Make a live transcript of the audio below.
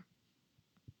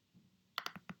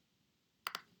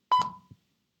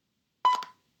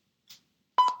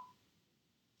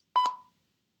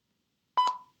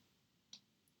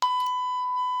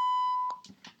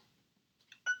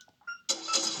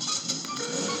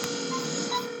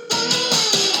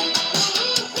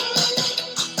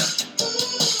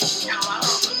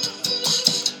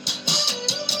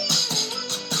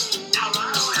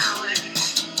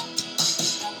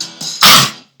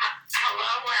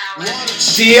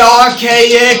The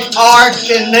archaic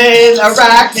arcanid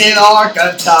arachnid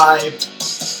archetype.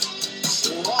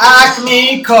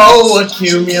 Acme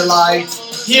co-accumulate.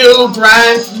 You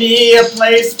grant me a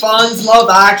place, funds,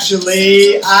 love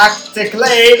actually.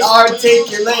 Articulate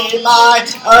my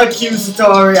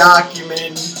accusatory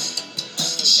acumen.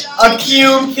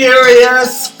 Accume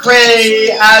curious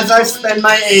cray as I spend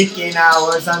my aching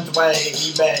hours on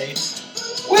eBay.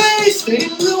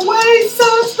 Wasting away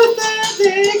such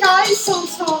pathetic ice on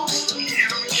stars.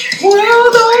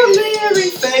 World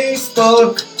O'Leary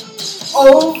Facebook.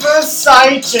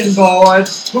 Oversight and bored.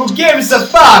 Who gives a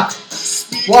fuck?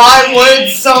 Why would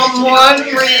someone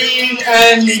read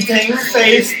anything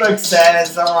Facebook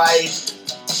says? Alright.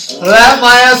 Let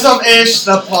myself ish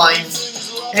the point.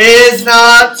 Is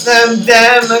not them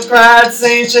Democrats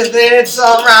ancient, it's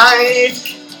alright.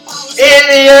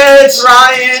 Idiots,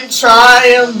 Ryan, try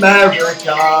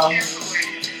America.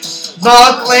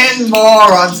 Buckling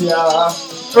morons, yeah.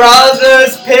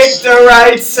 Brothers picked the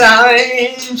right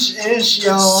side,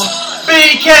 y'all.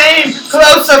 Became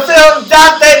closer, filled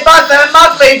that they but the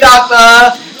monthly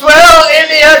doctor. 12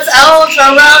 idiots, elves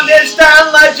around this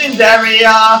town, legendary,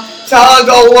 Tug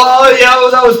of war,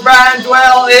 yo, those brands,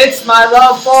 well, it's my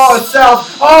love for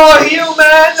self. Oh,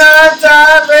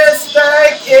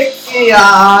 humanitaristic,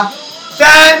 ikia.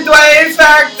 Sandwave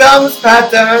factums,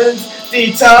 patterns,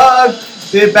 the tug,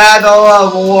 the battle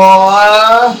of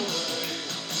war.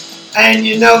 And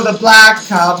you know the black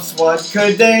cops, what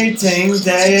could they think?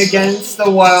 They against the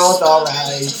world,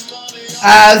 alright.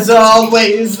 As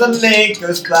always, the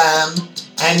makers blam.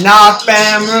 And knock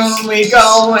bam room, we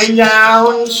going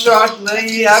down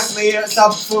shortly. Acme,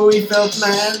 top fooey filth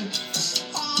man.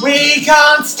 We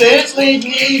constantly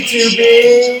need to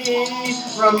be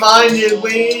reminded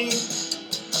we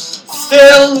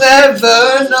still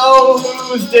never know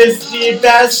who's this the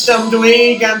best. Some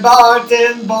Dweeg and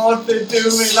Barton both are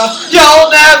doing up. You'll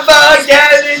never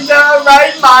get in the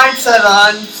right mindset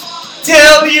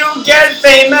until you get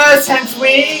famous. Hence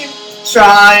we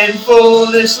try and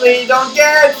foolishly don't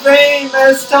get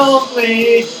famous. Don't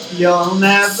we? You'll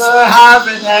never have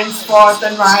it henceforth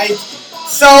and right.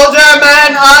 Soldier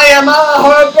man, I am a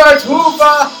Herbert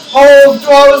Hoover. Hove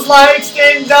throws like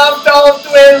skin dumped off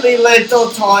willy little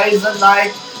toys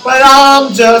alike. But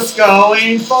I'm just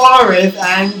going for it,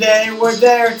 and they were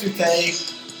there to take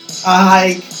a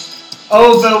hike.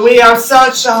 Over, we are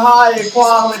such a high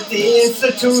quality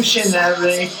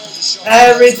institutionary.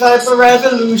 Every type of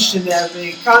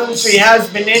revolutionary country has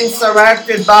been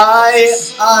insurrected by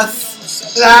us.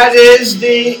 That is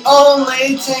the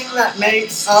only thing that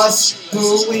makes us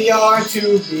who we are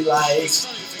to be like.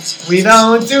 We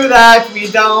don't do that, we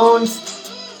don't.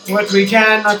 What we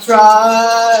cannot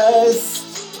trust.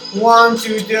 Want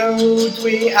to do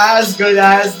we as good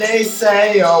as they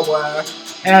say or were.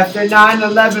 After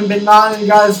 9/11, Bin Laden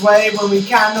got his way when we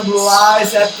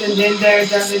cannibalized Epton, Dinder,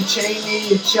 and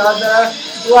Cheney each other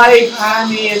like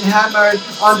Hammy and hammered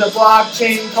on the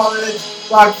blockchain, call it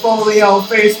Blockfolio,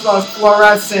 Facebook,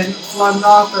 fluorescent,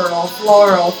 flunothero,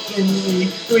 floral,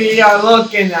 we are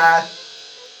looking at.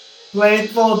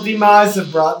 Blateful demise of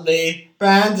Broadley,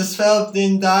 brand is felt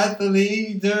in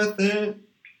diethylene,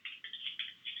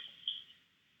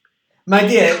 My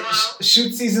dear,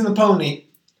 shoot season the pony.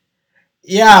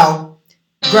 Yeah,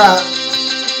 Hello.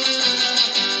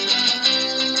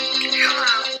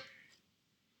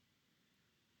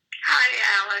 Hi,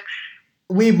 Alex.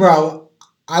 Bro,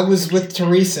 I was with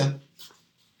Teresa.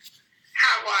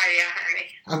 How are you, honey?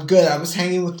 I'm good. I was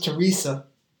hanging with Teresa.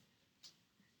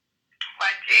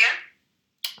 What, dear?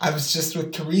 I was just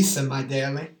with Teresa, my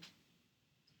darling.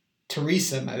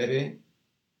 Teresa, my baby.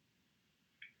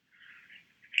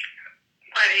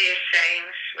 What are you saying,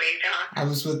 sweetheart? I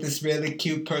was with this really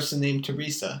cute person named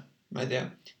Teresa, my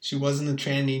dear. She wasn't a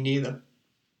tranny neither.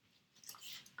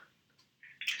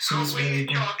 She was really really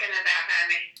good. Who are you talking about,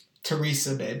 honey?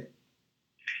 Teresa, babe.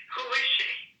 Who is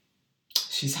she?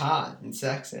 She's hot and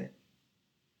sexy.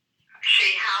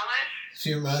 She Hollis?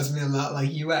 She reminds me a lot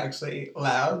like you, actually.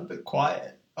 Loud but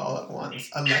quiet all at once.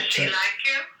 Does she like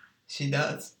you? She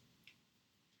does.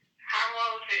 How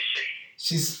old is she?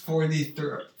 She's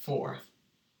 44.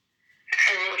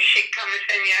 And she comes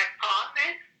in your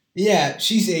apartment? Yeah,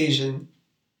 she's Asian.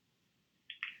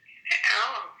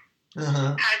 Oh.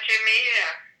 Uh-huh. How'd you meet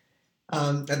her?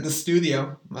 At the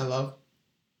studio, my love.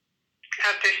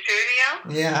 At the studio?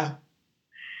 Yeah.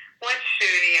 What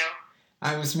studio?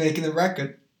 I was making a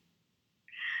record.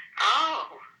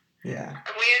 Oh. Yeah.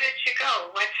 Where did you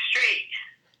go? What street?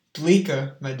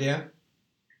 Bleecker, my dear.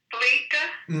 Bleecker?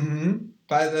 Mm-hmm.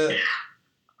 By the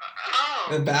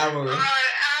Bowery.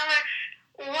 Alex,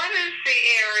 what is the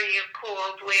area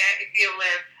called where you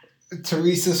live?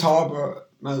 Teresa's Harbor,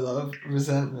 my love,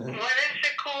 resentment. What is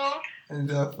it called?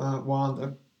 And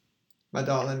Wanda, my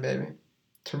darling baby.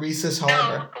 Teresa's No,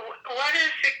 Harbor. what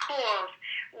is it called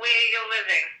where you're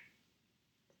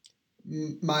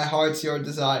living? My heart's your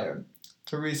desire.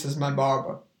 Teresa's my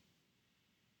barber. What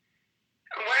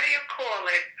do you call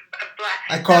it?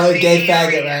 I call it gay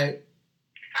faggot, area. right?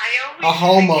 I always A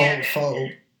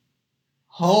homophobe.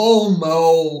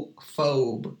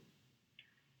 Homophobe.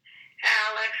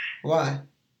 Alex, Why?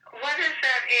 what is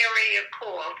that area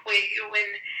called where you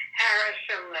and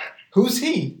Harrison live? Who's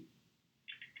he?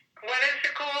 What is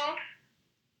it called?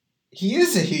 He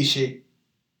is a he, she.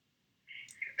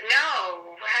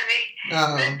 No, honey.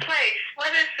 Oh. The place,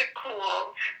 what is it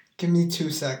called? Give me 2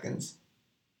 seconds.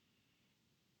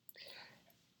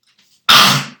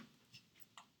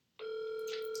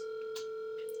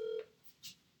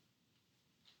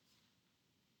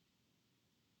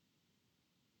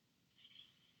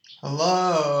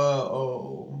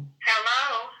 Hello.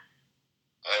 Hello?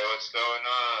 Hey, what's going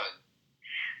on?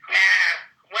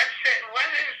 What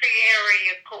is the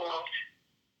area called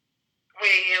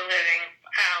where you're living,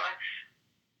 Alex?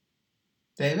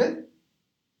 David?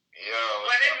 Yo.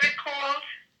 What is it called?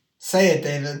 Say it,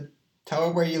 David. Tell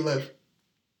her where you live.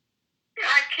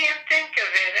 I can't think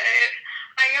of it.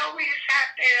 I always have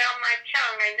it on my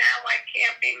tongue, and now I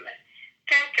can't think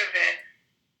of it.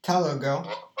 Tell her, girl.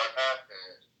 What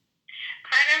happened?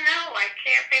 I don't know. I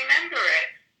can't remember it.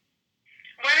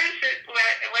 What is it?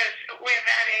 Where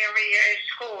that area is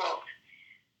called?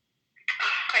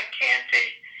 I can't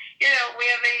think.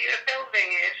 Where the building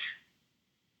is.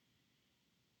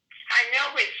 I know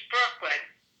it's Brooklyn.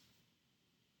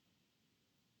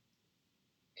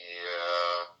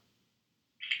 Yeah.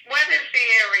 What is the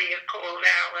area called,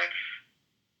 Alex?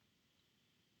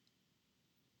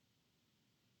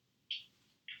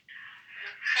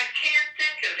 I can't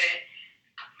think of it.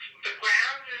 The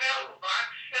Brownsville,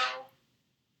 Roxville.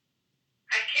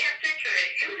 I can't think of it.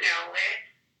 You know it.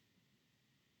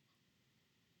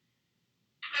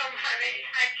 Oh, honey,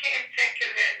 I can't think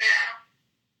of it now.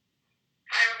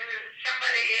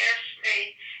 Somebody asked me,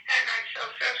 and I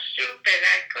felt so stupid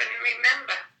I couldn't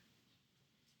remember.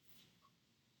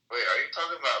 Wait, are you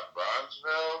talking about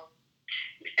Brownsville?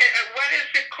 What is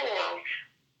it called?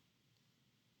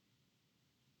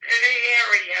 The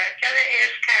area. I gotta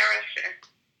ask Harrison.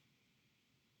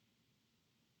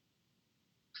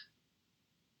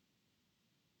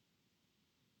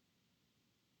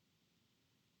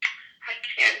 I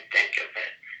can't think of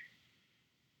it.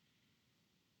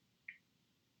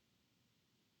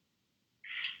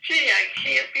 Gee, I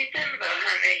can't remember,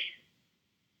 honey.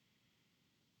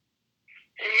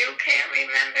 And you can't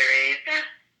remember either?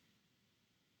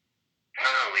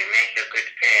 Oh, we make a good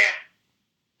pair.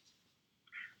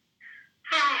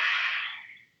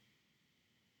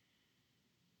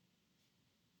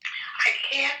 I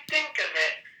can't think of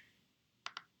it.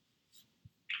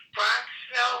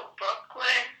 Bronxville,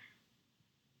 Brooklyn.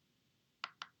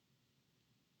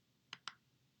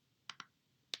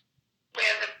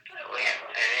 Where it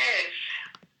is.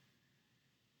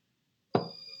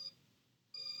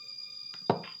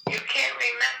 You can't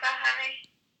remember, honey?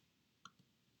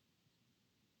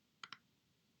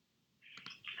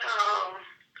 Oh,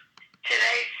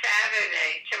 today's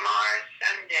Saturday. Tomorrow's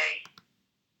Sunday.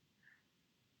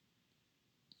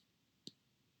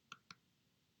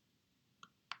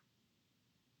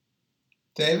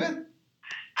 David?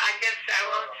 I guess I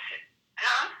won't.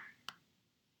 Huh?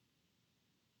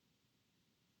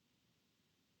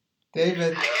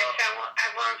 David? I guess I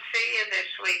won't see you this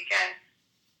weekend.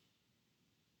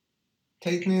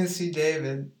 Take me to see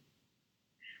David.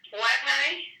 What,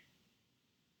 honey?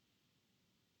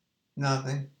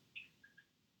 Nothing.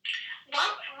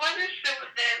 What is the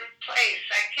place?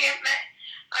 I can't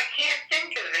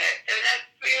think of it. That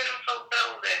beautiful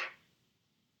building.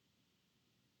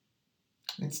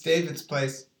 It's David's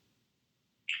place.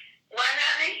 What,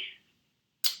 honey?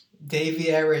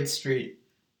 Davy Arrett Street.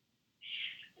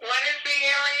 What is the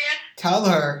area? Tell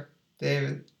her,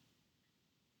 David.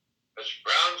 It's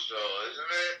Brownsville, isn't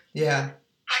it? Yeah.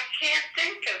 I can't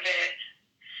think of it.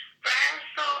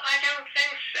 Brownsville? I don't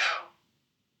think so.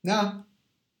 No.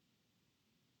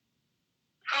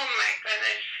 Oh, my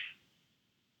goodness.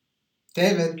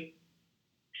 David.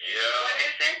 Yeah. What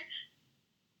is it?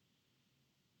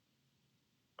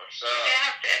 What's You up?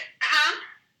 have to, huh?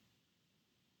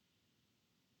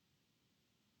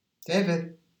 David.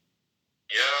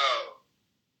 Yo.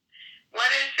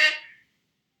 What is it?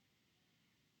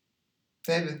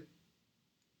 David.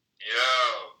 Yo.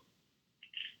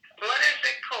 What is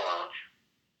it called?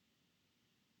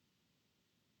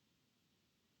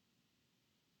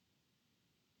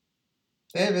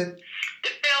 David. The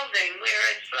building where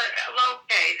it's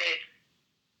located.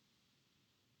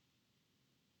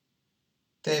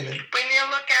 David. When you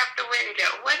look out the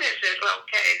window, what is it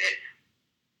located?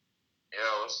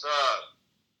 Yo, what's up?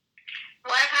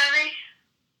 What, honey?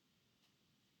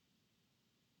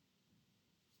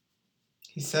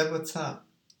 He said, "What's up?"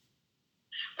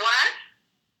 What?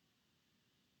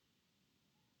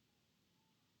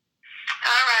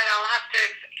 All right, I'll have to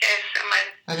get someone.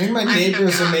 I think my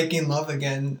neighbors are making love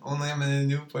again, only I'm in a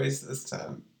new place this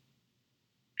time.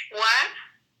 What?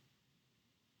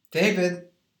 David.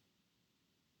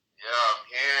 Yeah, I'm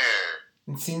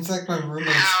here. It seems like my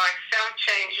roommates... Alex, don't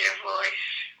change your voice.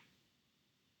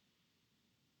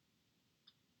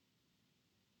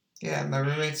 Yeah, my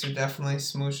roommates are definitely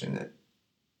smooshing it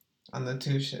on the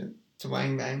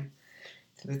twang bang,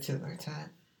 to the tiller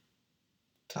tat.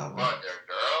 Top one. What, they're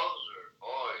girls or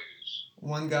boys?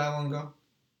 One guy, one girl.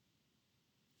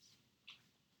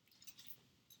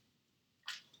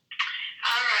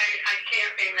 All right, I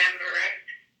can't remember it.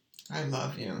 I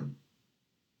love you.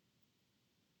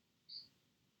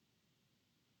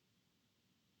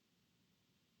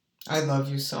 I love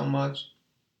you so much.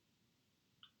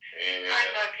 Yeah. I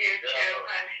love you too,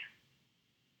 honey.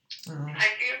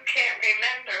 You can't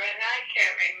remember, and I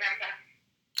can't remember.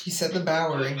 He said the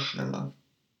Bowery, my love.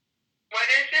 What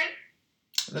is it?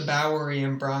 The Bowery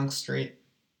in Bronx Street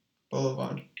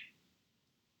Boulevard.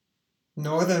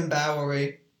 Northern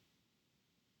Bowery.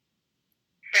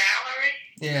 Valerie?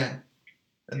 Yeah.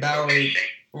 The Bowery.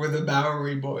 We're the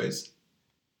Bowery boys.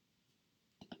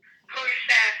 Who's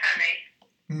that,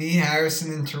 honey? Me,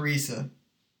 Harrison, and Teresa.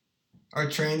 Our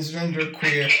transgender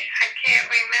queer. I can't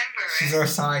remember it. She's our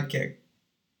sidekick.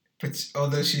 But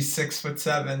although she's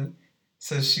 6'7",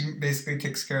 so she basically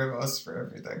takes care of us for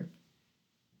everything.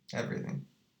 Everything.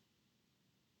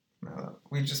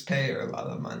 We just pay her a lot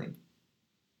of money.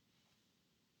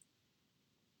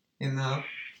 You know?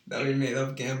 That we made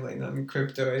up gambling on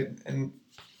crypto and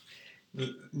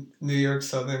the New York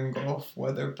Southern Gulf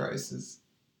weather prices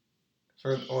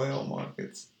for oil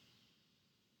markets.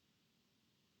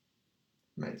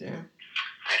 My dear.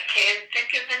 I can't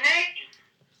think of the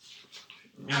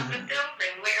name of the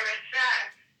building. Where is that?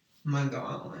 My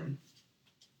darling.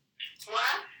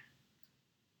 What?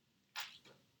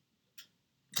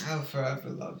 I'll forever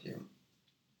love you.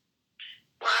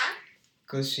 What?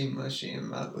 Gushy mushy and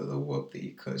my little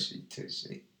whoopee cushy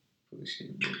tushy.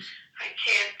 Bushy bushy. I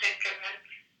can't think of it.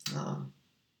 Oh.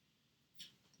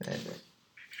 Baby.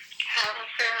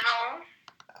 Harrison home?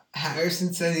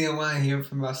 Harrison said he didn't want to hear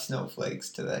from us snowflakes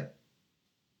today.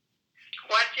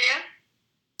 What, dear?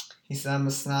 He said I'm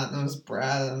a snot-nosed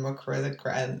brat, I'm a critic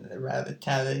rat, and a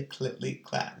rat-a-tatted clitly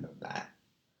clap of that.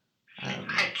 I don't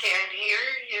know. I can't hear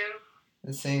you.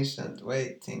 This ancient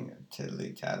waiting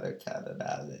tiddly tatter tat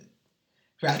about it.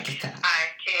 Rat-a-tat. I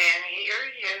can't hear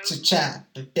you. Cha-cha,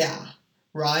 yeah.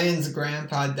 Ryan's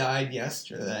grandpa died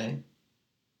yesterday.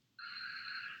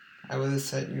 I would have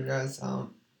set you guys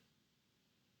up.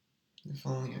 If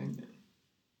only I knew.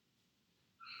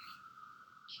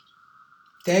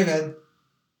 David.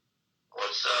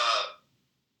 What's up?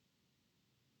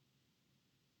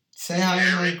 Say hi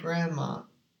to my grandma.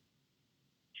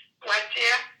 What,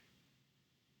 dear?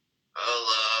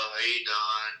 Hello, how you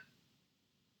doing?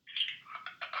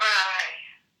 Hi.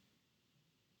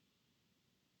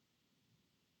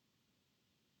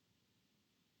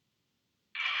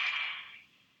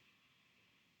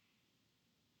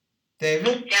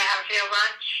 David? You have your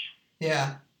lunch? Yeah.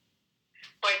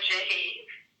 What'd you eat?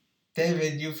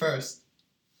 David, you first.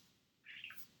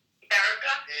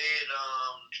 Burger?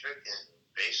 Ate, chicken,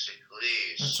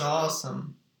 basically. That's so,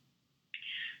 awesome.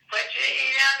 What'd you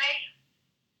eat, honey?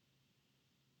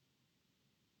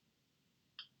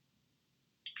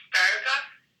 Burger?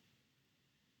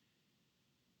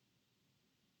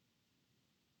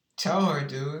 Tell her,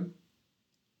 dude. I'm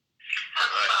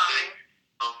fine.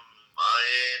 I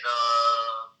ate,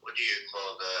 what do you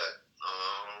call that?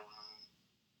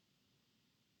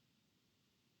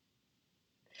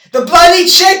 The bloody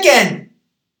chicken!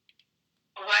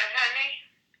 What, honey?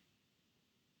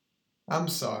 I'm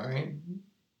sorry.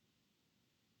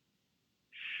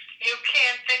 You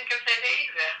can't think of it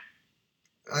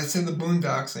either. I said the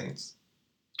Boondock Saints.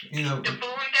 You know. The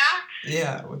Boondocks?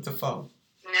 Yeah, with the phone.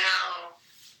 No.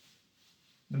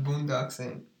 The Boondock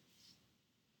Saint.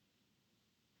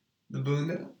 The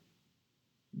Boondock?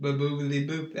 Ba-boobly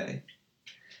boop, eh?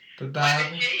 What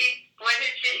did you eat? What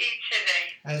did you eat today?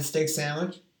 I had a steak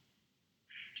sandwich.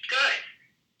 Good.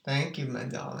 Thank you, my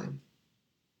darling.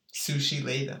 Sushi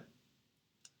later.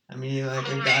 I mean, like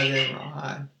Who a made goddamn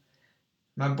rawhide.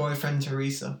 My boyfriend,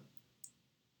 Teresa.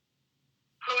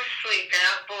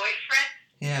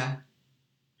 Yeah.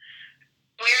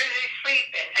 Where is he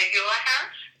sleeping? At your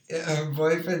house? Her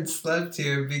boyfriend slept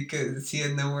here because he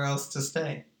had nowhere else to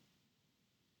stay.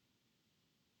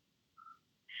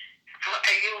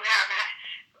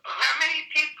 How many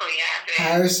people you have there?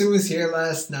 Harrison was here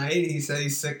last night. He said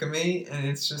he's sick of me, and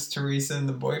it's just Teresa and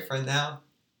the boyfriend now.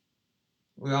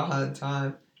 We all had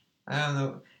time. I don't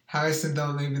know. Harrison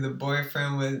thought maybe the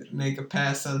boyfriend would make a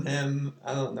pass on him.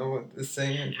 I don't know what to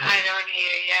say. I don't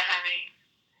hear you, honey.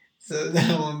 So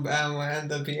now I'm gonna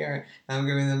end up here. I'm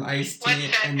giving them iced tea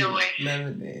and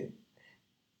lemonade.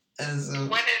 And so,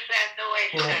 what is that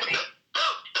noise, honey?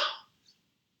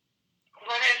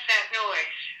 What is that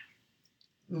noise?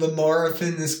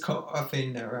 Lamorphin is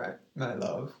coughing there, right, my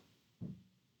love?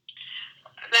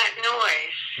 That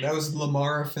noise. That was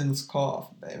Lamorphin's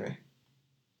cough, baby.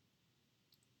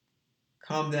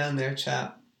 Calm down there,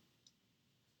 chap.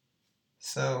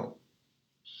 So,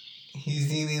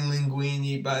 he's eating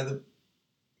linguine by the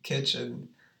kitchen.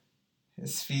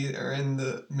 His feet are in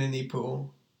the mini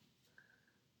pool.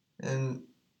 And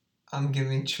I'm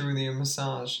giving Trudy a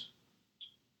massage.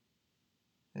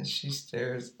 And she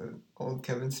stares at old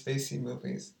Kevin Spacey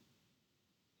movies.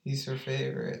 He's her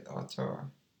favorite auteur.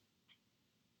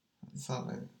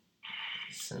 Something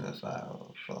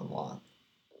cinephile from one.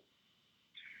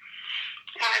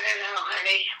 I don't know,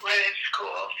 honey, what it's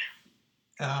called.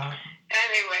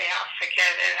 Anyway, I'll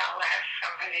forget it. I'll ask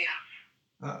somebody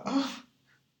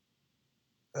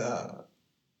else.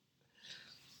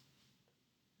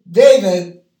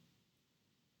 David.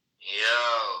 Yo.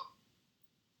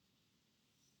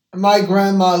 My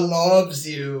grandma loves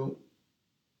you.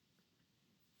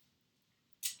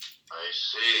 I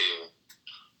see.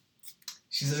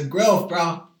 She's a growth, bro.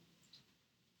 Okay,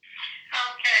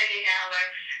 Alex.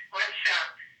 What's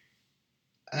up?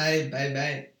 Hey,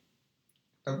 bye.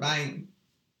 Bye-bye.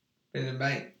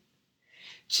 Bye-bye.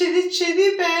 Chitty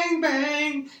chitty bang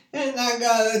bang. And I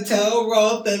gotta tell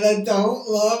Rolf that I don't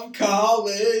love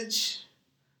college.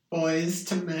 Boys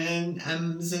to men,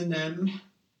 M's and M.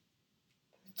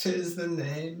 'Tis the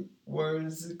name,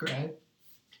 words are great.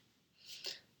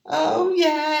 Oh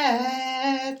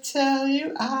yeah, tell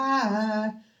you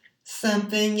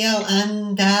something you'll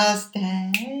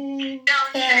understand.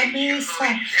 Don't Tell me change so.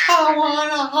 your voice. I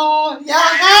wanna hold your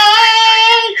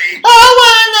hand. I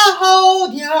wanna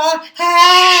hold your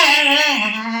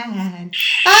hand.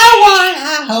 I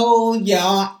wanna hold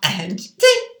your hand.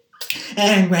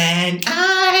 And when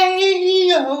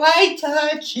I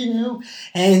touch you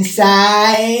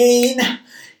inside,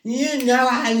 you know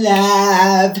I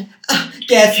love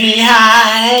gets me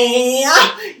high,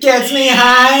 gets me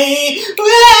high.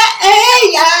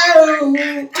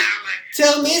 Whoa.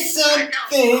 Tell me something.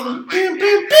 Boom, boom,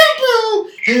 boom, boom.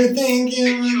 You think you?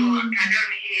 I don't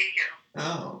hear you.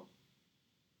 Oh.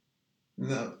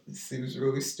 No, it seems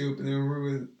really stupid and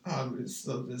rude.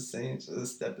 Something saying to the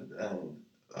step of the end.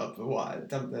 Up the wide,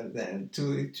 dump that down,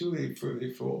 truly,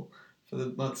 fruity full. For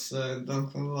the Mutzer,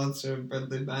 Duncan Lunzer,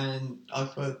 Bradley Man,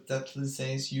 Aqua, Depthless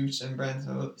Saints, Huge, and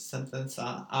Brando, sentence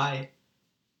I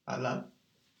love.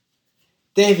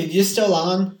 David, you still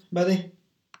on, buddy?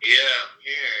 Yeah, I'm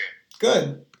here.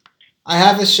 Good. I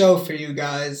have a show for you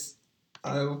guys.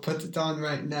 I will put it on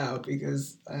right now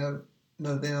because I have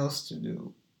nothing else to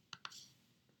do.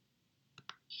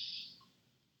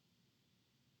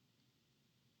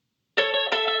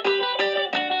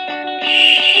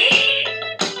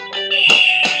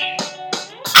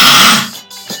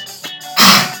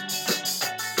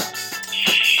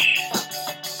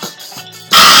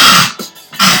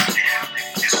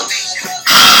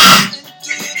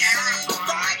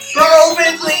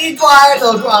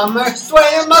 Bridal drummer,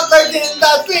 sway him up like in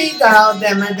the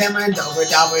 3,000, dimmer, dover,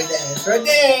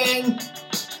 din.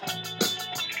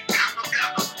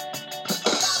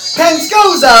 Pence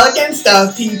goes against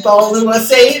the people who will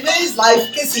save his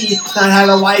life, cause he not had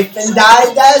a wife and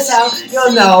died, that's how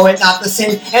you'll know it not the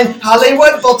same. And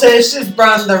Hollywood voltage is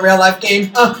run the real life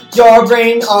game. Your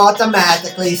brain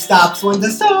automatically stops when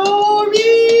the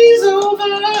story's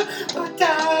over, but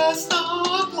that's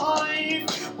not life.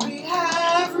 We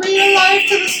have real life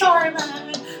to the story,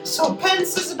 man. So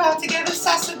Pence is about to get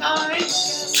assassinated.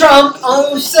 Trump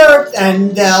usurped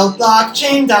and dealt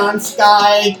blockchain on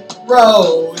Sky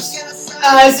Rose.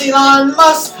 As Elon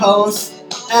Musk hosts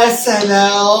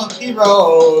SNL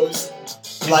Heroes.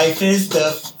 Life is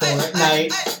the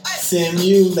Fortnite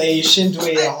simulation, do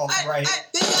we all right?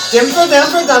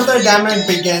 Dimper, dammer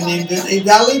beginning. The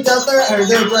dally delta, her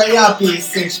the gray up,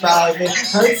 piece private.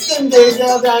 Hurts them, they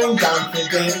down, down,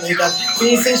 dimly, that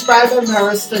piece private,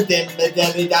 hurts the dim, the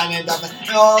deadly down and down.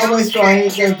 Always trying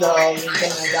to go, and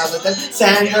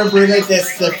Sander, Buddha,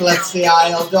 this deflects the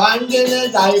aisle. Dungeon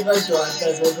and diver, joint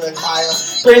the river pile.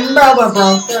 Bring brother,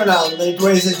 bronco, only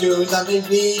ways to do something,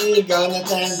 be gonna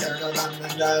tender,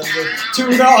 to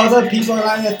the other people,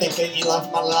 I think he loves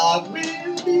my love.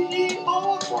 Will be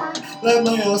awkward. Let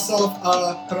myself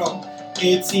throw.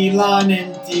 It's Elon,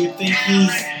 and do you think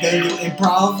he's going to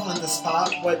improv on the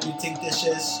spot? What do you think this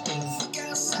is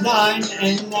 9,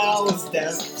 and now it's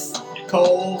death's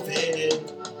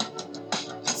COVID.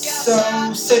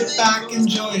 So sit back,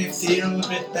 enjoy, feel a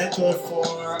bit better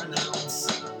for an ounce.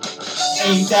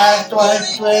 Ain't that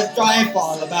what life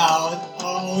all about?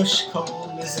 Oh,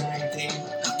 cold miserating.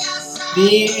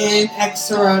 The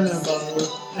inexorable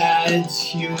and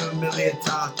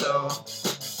humiliato.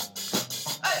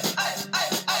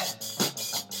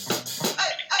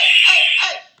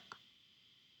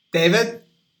 David?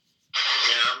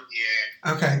 Yeah, I'm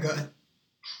here. Okay, good.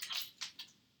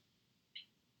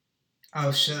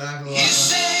 Oh shit, I have a lot.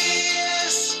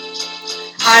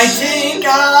 I think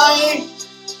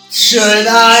should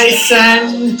I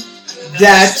send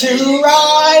that to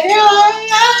Ryan?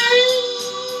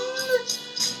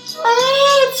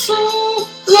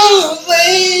 Absolutely.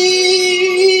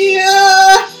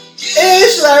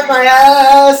 It's like my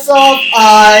ass off.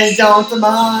 I don't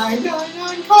mind.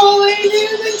 I'm calling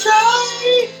you to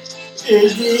try.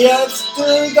 Idiots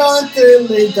do don't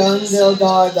dilly dun dil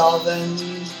darden.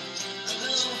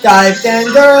 Dive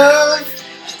tender.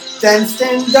 Then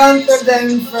stand done for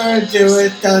Denver. Do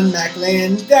it done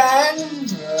Maclean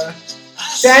Denver.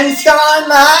 Then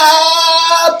stand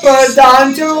up.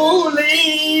 Done to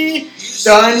Lee.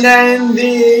 Done and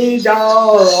the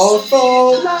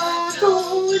dolphin.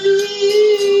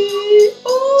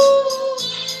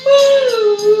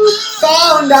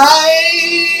 Found I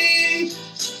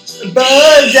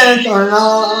birds and for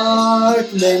not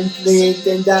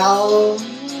Linton down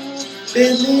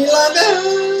Billy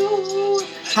Lavelle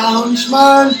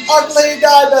Houndsman ugly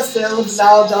die best selves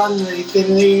out on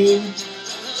Finley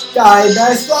die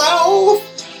best flow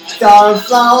Star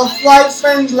flower flights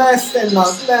and blessed and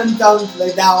not them don't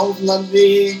play down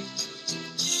lovely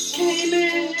came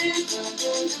in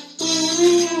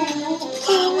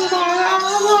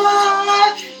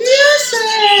you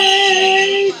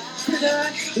say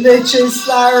Liches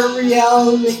are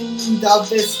reeling of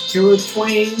this to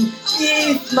twain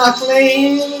Eat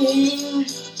McLean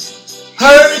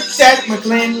Heard that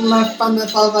McLean left on the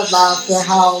top of laughter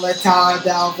How the tar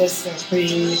Elvis and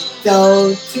Cree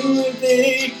Go to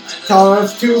the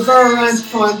Torf to Verant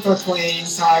Front or Twain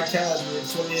Tar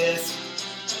Television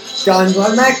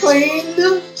Dunbar McLean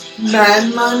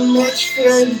Man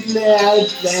Mitchfield led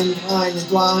then Pine and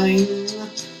Wine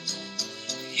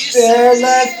There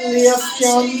left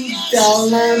Leostium,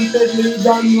 Dalempedly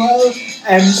done well,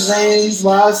 and Plains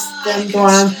was then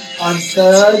one on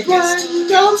third one,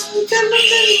 Johnson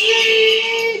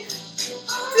Timothy,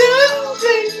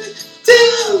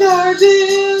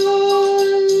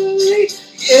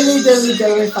 Illy dilly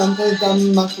dilly thunder,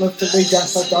 dumb muck look to be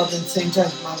death for dog and St.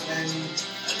 John Mountain.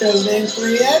 Building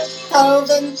 3 at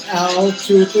Calvin, L,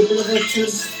 2 people of it to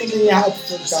the out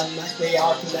for done like we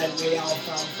are, and then we all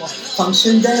found for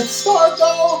function death star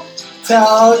go.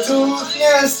 Tell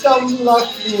toothness, dumb luck,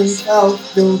 and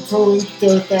elf, do to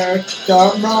their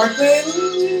dark marking.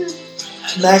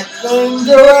 Macklin,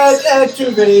 do it,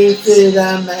 activate, feed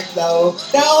and Maclo,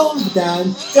 down,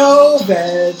 dove,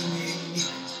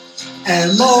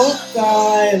 and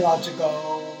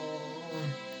multi-logical.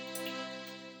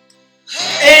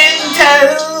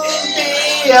 Intel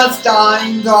be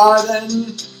Stein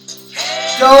Garden.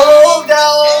 Go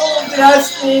down,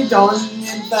 dusty dawn,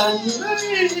 and then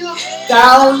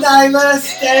down I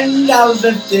must end out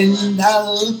the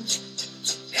dindal.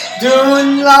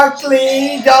 Dune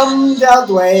luckily dumb that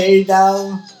way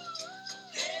down.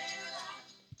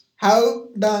 How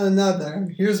about another?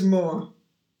 Here's more.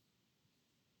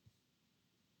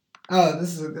 Oh,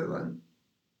 this is a good one.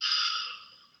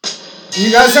 You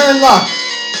guys are in luck.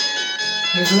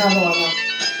 Here's another one though.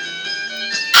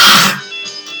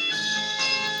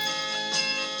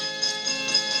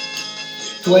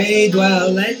 Dway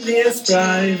dwell at this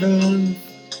driven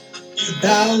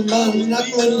down on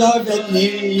knuckling of it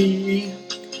near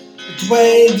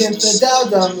Dway against the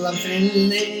Daldum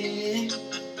Lafinley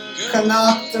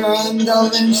Connoctor and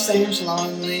Delvin Sames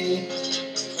Lonely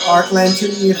Arkland to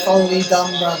you fully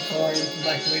dumb Brockcoin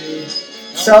Blackley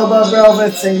Soba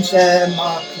Velvet Saint Shem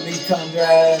Mockley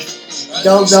Tundra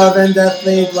Dove and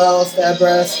deathly dwells the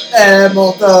breast,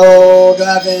 Emilto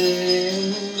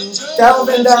Gavin.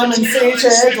 Delvin Diamond Sea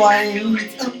Dwayne.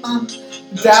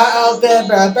 Down the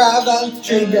Brava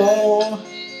Trigo.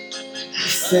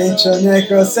 Sencho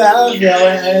Necro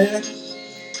Salvia.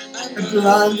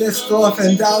 Blondest dwarf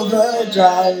and down the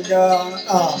dragon.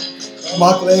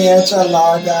 Muckley and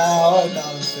Chalaga,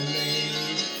 down to me.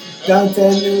 Don't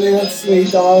tell me little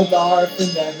sweet old dark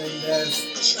and Devin this.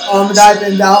 Dive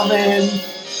and Dalvin.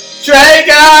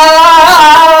 Dragon!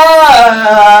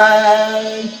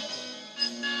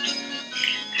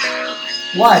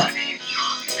 What?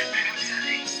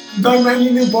 Don't make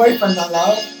your new boyfriend, I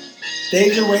love.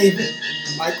 Deja Waving,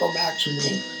 Michael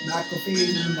Maxwell,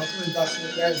 Macrophage, and Michael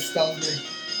Industrial Red Discovery.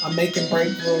 I'm making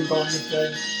breakthrough and going with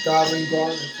the Godwin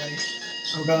Growing place.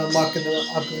 I'm gonna muck in the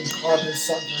ugly carbon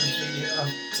something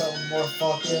so more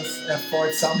focus at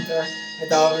Fort Sumter, at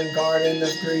Darwin Garden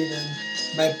of Green and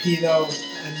Mepido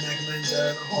and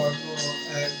Meglinda Horrible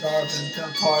at Garvin,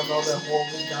 Carvel, the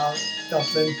Holy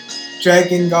Dublin.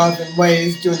 Dragon Garvin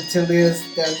Ways, doing Tilius,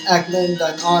 then Eklund,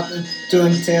 then Arden,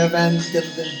 doing Tilvan,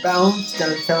 Dividend Bounce,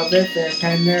 then Telbit, then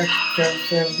Penner, then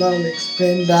Lowly,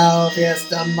 then Thou, yes,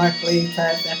 done Markley,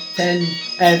 ten,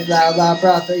 Ed La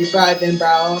Brother, Ibrahim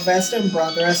Brow, Western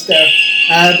Brother, Esther,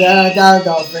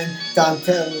 Dolphin, done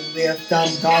Tilius, done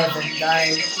Garvin,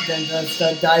 then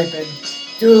the Divin,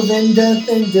 Duvin, Death,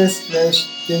 and District,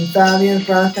 then Valiant,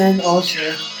 Breath, and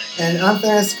Ocean. And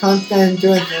others content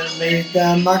dwindling,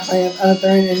 the Markley and other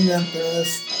in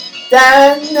others.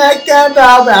 Then the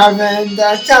Balbarvin,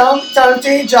 the Tom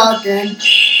jogging,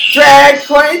 drag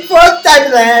queen for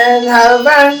Dublin,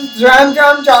 Heaven, Drum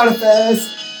Jonathan,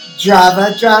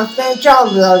 Driver,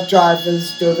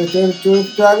 drivers, do the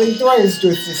driving doors, do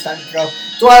the stanko.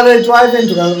 Driving,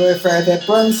 fair, the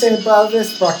Brunson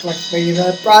brothers, Brooklyn,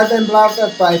 the Brighton,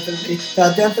 privately,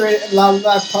 the different love,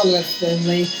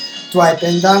 Polythinly.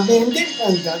 Dwipen Duncan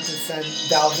different and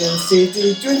Dalvin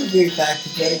City to the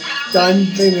factory.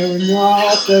 Duncan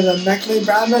North to the Meckley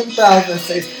Brahman browser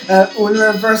says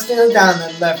reverse still down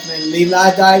and left me.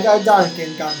 Lila Diga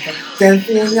Duncan Gunter.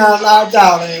 Denfina La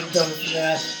Darling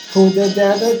Kuda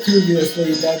Dada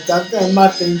previously that Dr.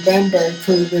 Martin Bamberg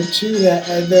to the Tudor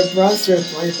and the Brunswick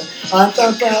with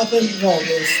Anton Brown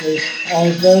previously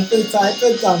and the type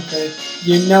of Duncan.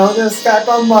 You know this type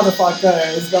of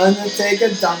motherfucker is going to take a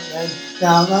dump, man.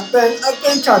 Now,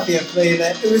 nothing choppy play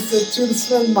that it was a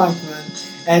Tudsman Monkman.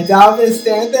 And now this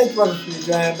standard rugby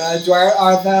drama, Dwyer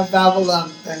are the Babylon.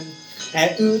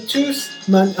 And Utus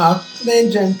man up,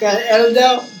 then Junka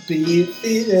Eldo, be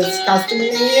this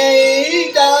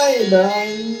customary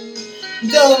diamond.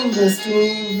 Don't just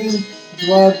moving,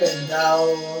 drop and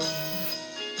down.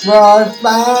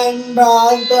 Broadband,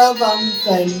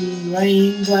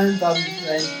 rain,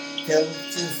 till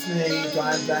to snake,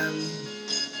 them.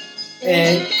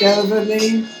 And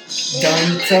Calvary,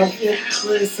 done tough it,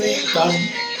 done,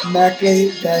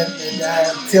 Mackley,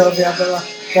 till the other.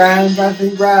 Grand,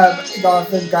 grab,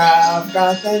 Garthen, grab,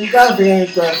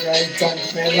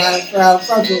 Junction, like, Ralph,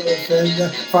 front, fully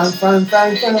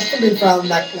from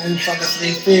Macklin, from the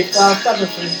sleep, from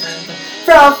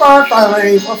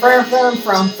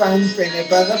friend, bring it,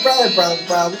 brother,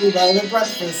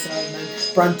 breakfast,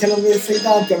 from Tennessee,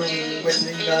 with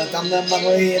me, the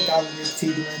money,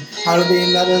 how to be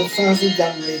another source of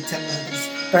dummy, 10 minutes,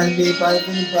 friendly, brother,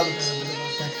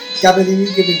 Gabby,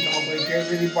 giving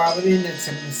really wobbly and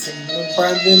intimacy.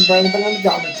 Brandon, on the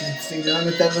government, Stephen on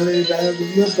the definitely better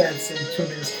with your beds and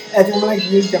tuners. Everyone like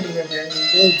you, definitely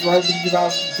will drive the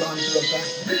devout John to the back.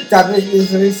 David is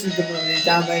recently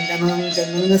down there and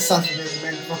the sunset is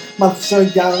meant for months so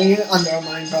gallery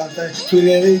undermined brother. To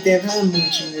the gave her a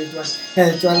mooching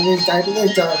and driving died of the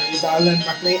darling, darling,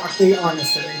 Buckley,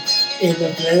 honestly. In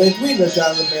the play, we the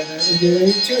dollar better,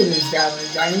 doing two is gallery,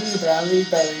 dining the valley,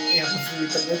 belly, and the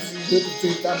let's do the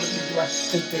two double the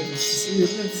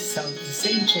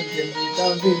same children,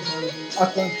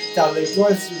 Auckland, Dolly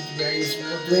Joyce, various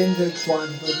doing the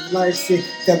one, the life, see,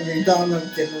 Debbie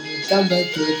Donald, Denver,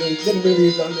 to the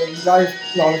generally life,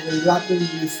 lovely, luckily,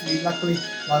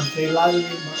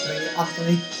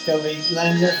 Auckland, Delhi,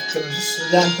 Lander,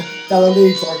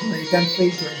 Delhi, Gordon, Bentley,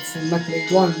 Grace, and luckily,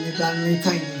 one, tiny,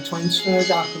 twin snow,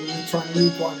 document, trying to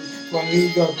one,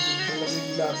 go,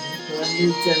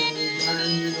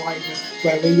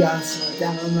 where we are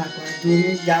down on that one,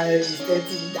 doing guys,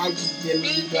 getting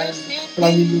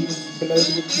bloody the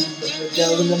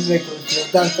devil in the liquid,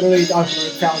 don't really talk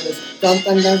about cowardice, don't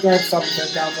grab something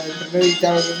down, but very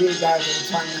terribly guys in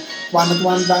China, one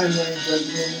by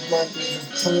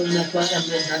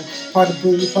part of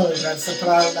blue color that's a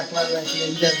proud like and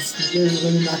yes,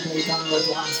 really not going down with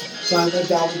once. So I went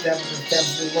down with them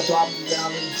what drop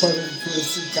down and put it to the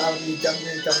sea down with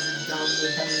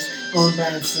pennies on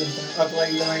bands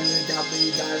ugly line down the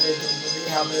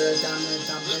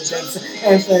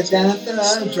down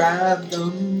the drive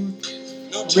them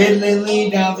willingly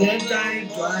down the drive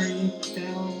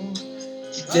down.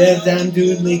 Dead and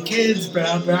doodly kids,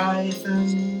 brow bright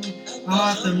and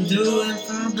awesome doing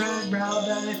fun, brow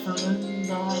bright fun,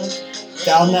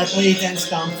 down that late and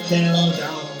stomp down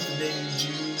the big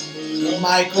Jew.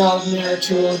 Micro near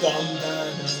to down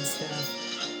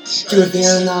step. To the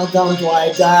end now down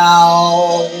dwight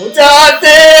down.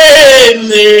 Dudley!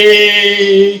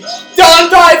 Don't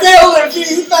drive ill if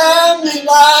you family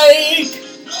like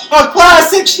a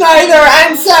classic Schneider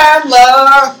and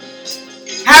Sandler.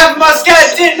 Have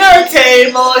Muscat dinner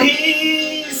table,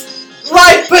 he's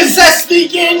like possessed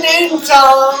speaking in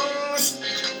tongues.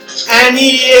 And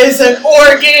he is an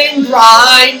organ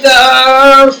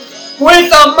grinder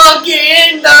with a monkey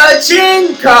in the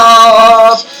chin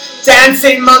cup.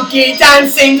 Dancing monkey,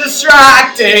 dancing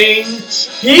distracting.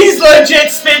 He's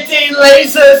legit spitting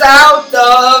lasers out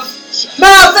of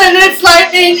mouth and its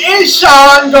lightning is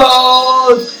Sean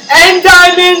Gold. And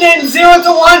diamond in 0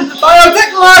 to 1,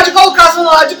 biotechnological,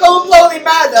 cosmological, floating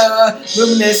matter.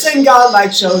 Luminous and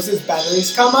godlike shows his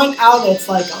batteries come on outlets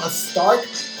like a Stark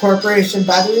Corporation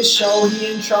batteries show.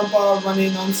 He and Trump are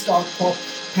running on Stark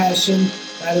Passion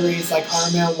batteries like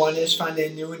Iron Man 1-ish, find a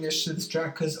new initiatives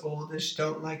track cause oldish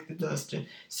don't like the dust.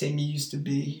 Same he used to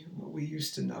be, what we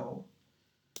used to know.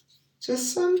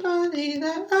 Just somebody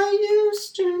that I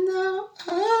used to know.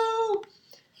 Oh.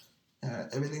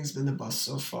 Everything's been a bust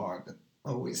so far, but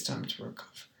always time to recover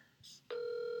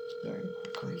very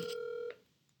quickly.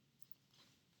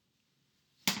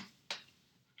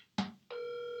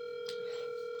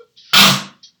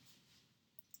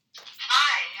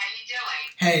 Hi, how you doing?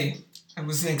 Hey, I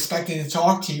wasn't expecting to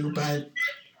talk to you, but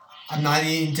I'm not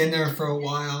eating dinner for a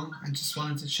while. I just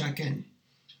wanted to check in.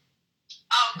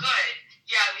 Oh, good.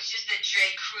 Yeah, it was just a J.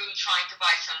 Crew trying to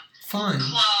buy some Fun.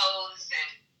 clothes,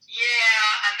 and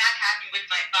yeah, I'm not happy with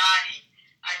my body.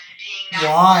 Being not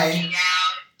Why? working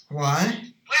out. What?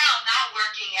 Well, not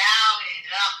working out, and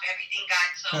everything got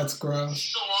so That's gross.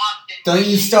 soft. And Don't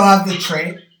you still have the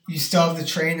You still have the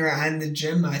trainer and the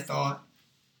gym, I thought.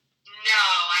 No,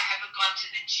 I haven't gone to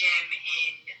the gym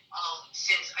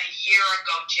since a year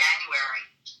ago, January.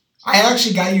 I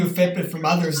actually got you a Fitbit for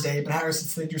Mother's Day, but Harrison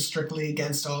said you're strictly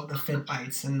against all the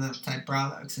Fitbites and the type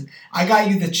products. And I got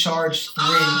you the Charge 3.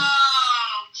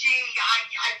 Oh, gee,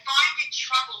 I find it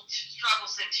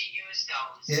troublesome to use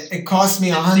those. It cost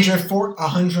me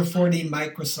 140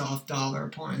 Microsoft dollar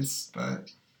points, but...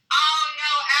 Oh,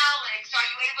 no, Alex, are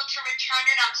you able to return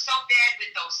it? I'm so bad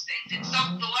with those things. It's so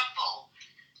thoughtful.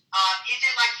 Is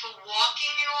it like for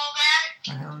walking and all that?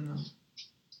 I don't know.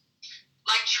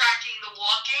 Like tracking the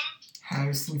walking?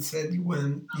 Harrison said you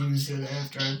wouldn't use it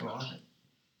after I bought it.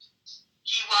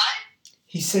 He what?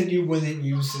 He said you wouldn't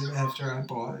use it after I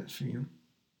bought it for you.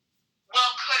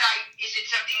 Well, is it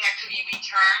something that could be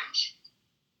returned?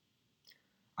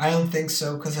 I don't think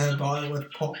so, because I bought it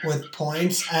with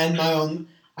points and my own.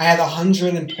 I had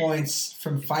 100 in points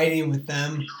from fighting with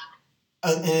them.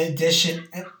 In addition,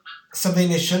 something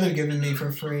they should have given me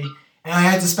for free. And I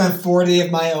had to spend 40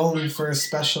 of my own for a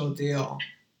special deal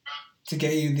to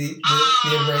get you the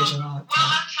original. Well,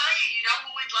 I'll tell you, you know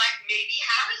who would maybe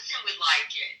Harrison would like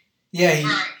it.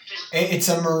 Yeah, it's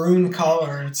a maroon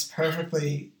color. It's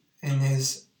perfectly in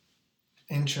his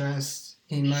interest.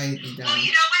 He might be down. Well,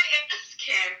 you know what? Ask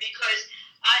him, because,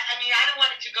 I don't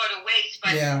want it to go to waste,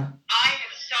 but yeah. I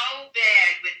am so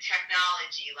bad with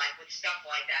technology, like with stuff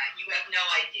like that. You have no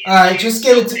idea. All right, just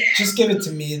give it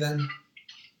to me then.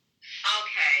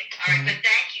 Okay, all right, but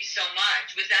thank you so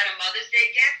much. Was that a Mother's Day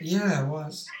gift? Yeah, it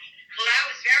was. Well, that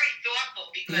was very thoughtful,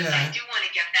 because I do want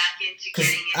to get back into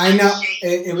getting in I know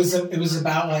shape. it was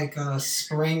about like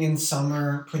spring and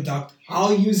summer product.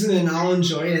 I'll use it and I'll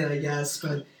enjoy it, I guess,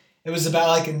 but it was about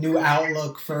like a new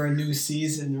outlook for a new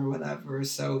season or whatever.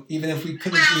 So even if we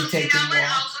couldn't be taking walks,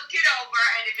 I'll look it over,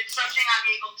 and if it's something I'm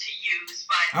able to use,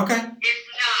 but okay. If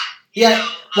not, Yeah.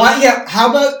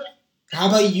 How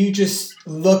about you just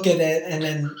look at it and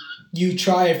then you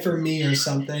try it for me or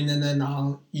something, and then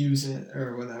I'll use it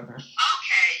or whatever.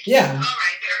 Okay. Yeah. All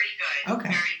right. Very good. Okay.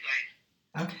 Very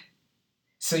good. Okay.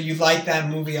 So you liked that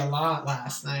movie a lot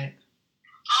last night.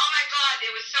 Oh my God!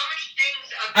 There were so many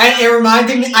things about. It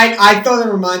reminded me. I thought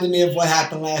it reminded me of what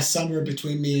happened last summer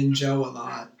between me and Joe a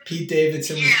lot. Pete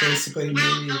Davidson was basically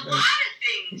well, me. a lot of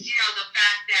things, the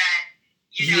fact that,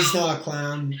 He's not a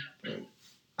clown. But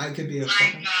I could be a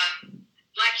clown.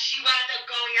 Like she wound up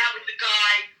going out with the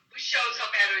guy who shows up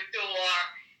at her door,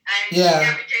 and she Yeah.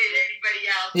 never dated anybody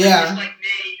else, Yeah. just like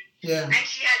me. Yeah. And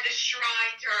she had the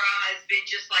shrine to her husband,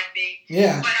 just like me.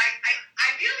 Yeah. But I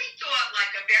really thought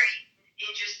like a very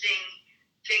interesting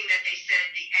thing that they said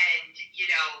at the end.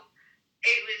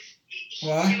 It was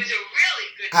What? It was a really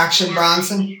good Action story.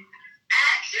 Bronson.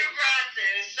 Action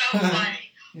Bronson is so funny.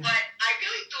 Yeah. But I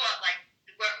really thought like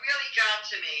what really got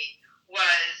to me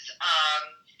was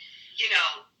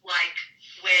like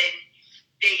when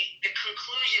the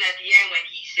conclusion at the end when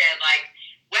he said like,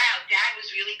 wow, Dad was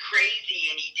really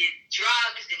crazy and he did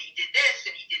drugs and he did this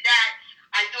and he did that.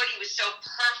 I thought he was so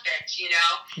perfect,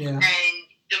 Yeah. And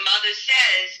the mother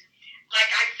says, like,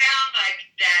 I found like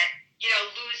that,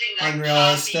 losing like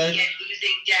Unrealistic. Poppy and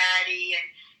losing Daddy and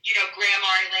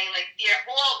Grandma Elaine, like they're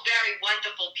all very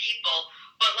wonderful people.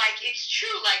 But like it's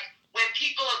true, like when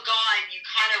people are gone, you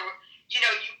kind of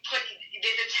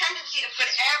there's a tendency to put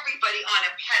everybody on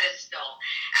a pedestal.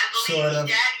 And believe Sort of.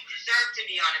 me, Daddy deserved to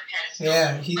be on a pedestal. Yeah,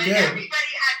 he but did.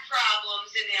 Everybody had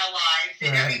problems in their lives,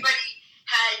 and Right. everybody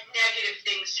had negative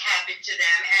things happen to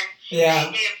them, and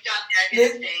Yeah. they have done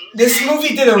negative things. This and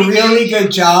movie did a really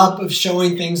good job of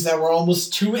showing things that were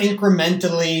almost too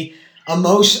incrementally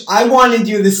emotional. I wanted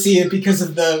you to see it because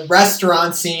of the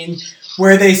restaurant scene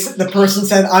where the person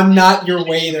said, "I'm not your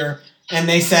waiter." And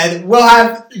they said,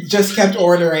 just kept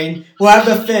ordering, we'll have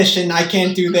the fish and I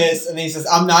can't do this. And he says,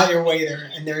 "I'm not your waiter."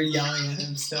 And they're yelling at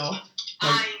him still.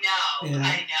 I know,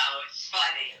 Yeah. it's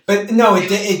funny. But no, it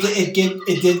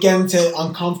did get into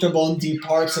uncomfortable and deep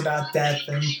parts about death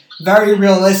and very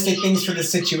realistic things for the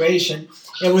situation.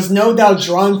 It was no doubt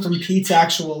drawn from Pete's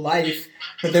actual life,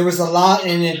 but there was a lot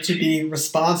in it to be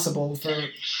responsible for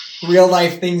real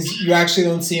life things you actually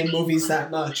don't see in movies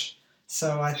that much.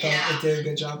 So I thought it did a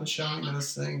good job of showing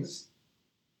those things.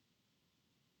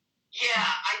 Yeah,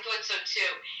 I thought so too.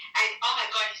 And oh my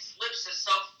God, his lips are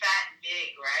so fat and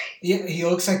big, right? Yeah, he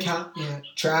looks like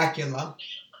Dracula.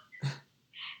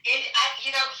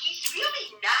 He's really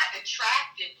not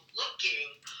attractive looking,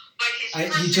 but his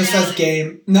personality. He just has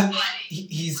game. No,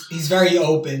 he's very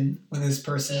open with his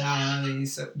personality.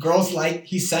 So girls like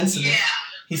he's sensitive. Yeah.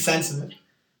 He's sensitive.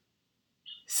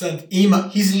 So emo.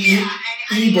 He's an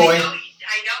e-boy.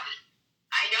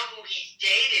 I know who he's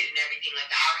dated and everything,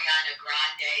 like Ariana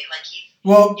Grande. Like he's.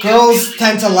 Well, girls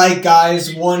tend to like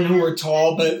guys, one, who are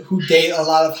tall, but who date a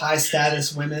lot of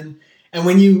high-status women. And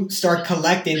when you start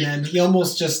collecting them, he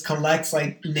almost just collects,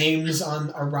 like, names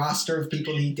on a roster of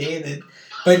people he dated.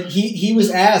 But he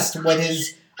was asked what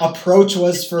his approach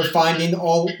was for finding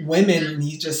all women, and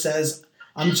he just says,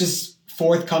 "I'm just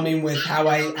forthcoming with how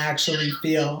I actually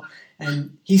feel."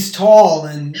 And he's tall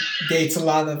and dates a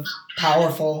lot of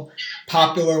powerful,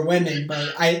 popular women,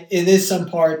 but it is some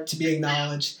part to be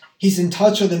acknowledged. He's in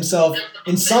touch with himself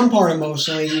in some part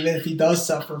emotionally, even if he does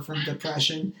suffer from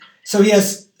depression. So he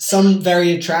has some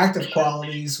very attractive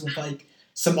qualities with like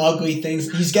some ugly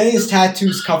things. He's getting his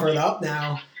tattoos covered up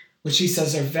now, which he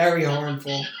says are very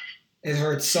harmful. It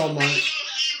hurts so much. He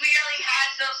really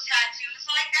has those tattoos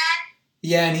like that?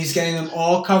 Yeah, and he's getting them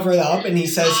all covered up, and he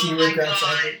says he regrets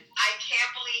everything. I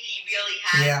can't believe he really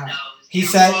has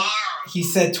those. He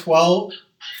said 12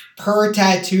 per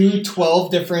tattoo,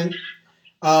 12 different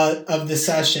of the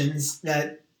sessions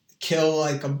that kill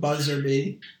like a buzzer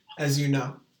bee, as you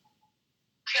know.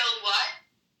 Kill what?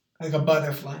 Like a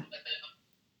butterfly.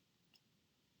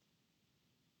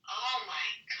 Oh my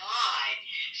God.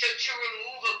 So to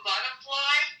remove a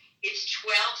butterfly, it's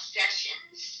 12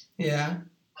 sessions? Yeah.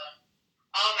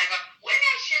 Oh my God. What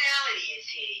nationality is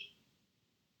he?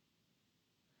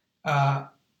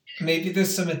 Maybe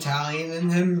there's some Italian in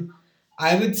him.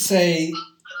 I would say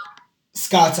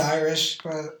Scots-Irish,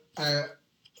 but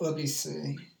let me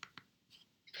see.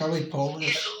 Probably Polish.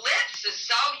 His lips are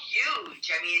so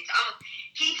huge. I mean,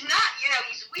 he's not,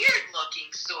 he's weird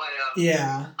looking, sort of.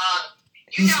 Yeah.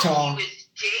 He's tall. He was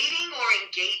dating or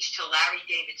engaged to Larry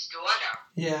David's daughter.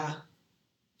 Yeah.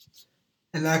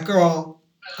 And that girl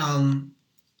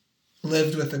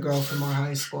lived with a girl from our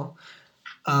high school.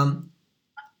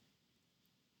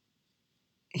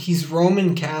 He's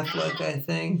Roman Catholic, I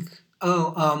think.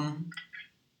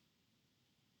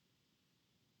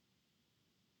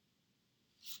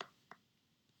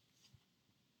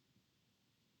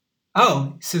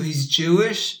 So he's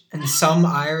Jewish and some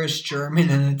Irish, German,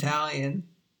 and Italian.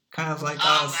 Kind of like us.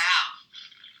 Oh,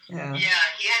 wow. Yeah. Yeah,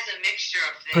 he has a mixture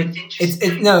of things.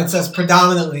 It says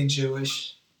predominantly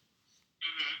Jewish.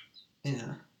 Mm-hmm.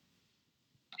 Yeah.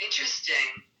 Interesting.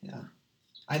 Yeah.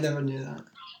 I never knew that.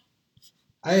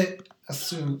 I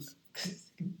assume,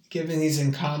 given he's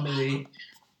in comedy,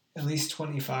 at least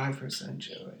 25%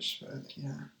 Jewish, but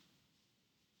yeah.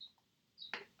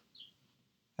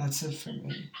 That's it for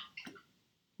me.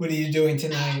 What are you doing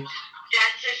tonight?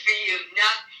 That's it for you.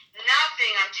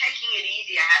 Nothing. I'm taking it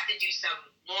easy. I have to do some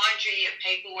laundry and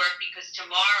paperwork because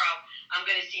tomorrow I'm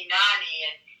going to see Nani,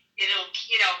 and it'll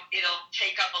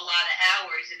take up a lot of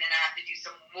hours, and then I have to do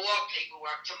some more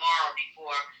paperwork tomorrow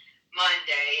before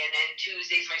Monday, and then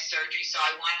Tuesday's my surgery, so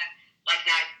I want to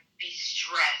not be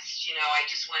stressed. I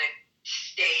just want to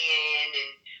stay in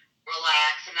and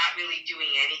relax. I'm not really doing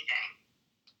anything.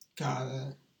 Got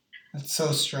it. That's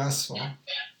so stressful. Yeah.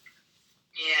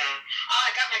 Oh,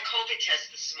 I got my COVID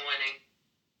test this morning.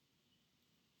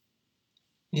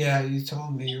 Yeah, you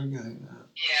told me you were getting that.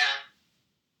 Yeah.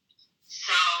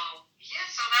 So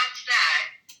that's that.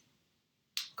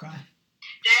 Okay.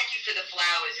 Thank you for the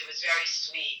flowers. It was very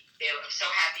sweet. I'm so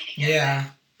happy to get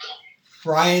them.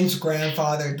 Ryan's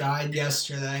grandfather died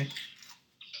yesterday.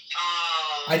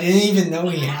 Oh. I didn't even know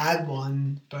he had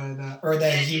one, but or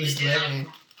that he was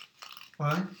living.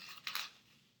 What?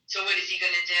 So what is he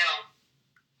gonna do?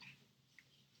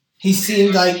 He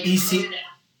seemed like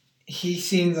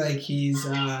he's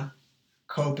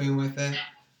coping with it.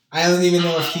 I don't even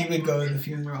know if he would go to the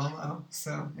funeral though.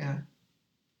 So yeah,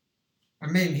 or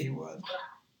maybe he would.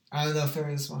 I don't know if there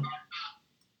is one.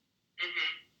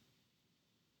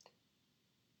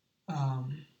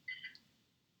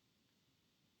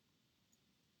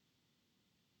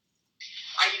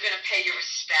 Are you gonna pay your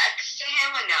respects to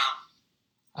him or no?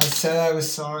 I said I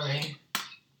was sorry.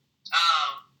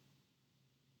 Oh.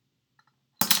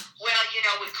 Well,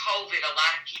 with COVID, a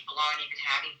lot of people aren't even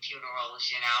having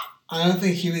funerals, I don't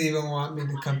think he would even want me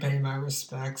to come pay my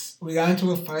respects. We got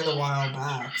into a fight a while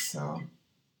back, so.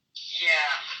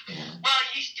 Yeah. Well,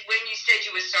 when you said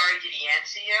you were sorry, did he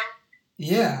answer you?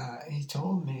 Yeah, he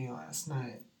told me last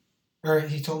night. Or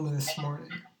he told me this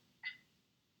morning.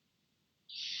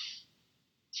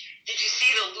 Did you see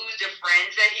the loser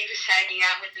friends that he was hanging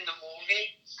out with in the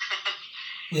movie?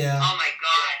 Yeah. Oh my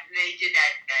God! And they did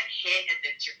that hit at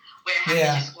the. Wait, I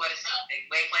have to just order something.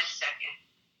 Wait 1 second.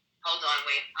 Hold on,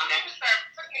 wait. I'm going to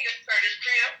get started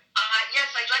for you. Yes,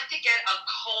 I'd like to get a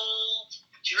cold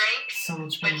drink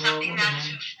with something not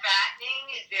too fattening.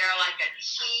 Is there like a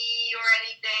tea or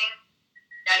anything?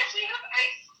 We have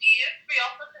iced teas. We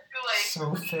also could do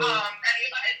so fake.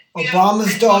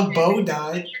 Obama's dog Bo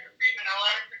died.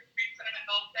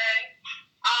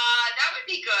 That would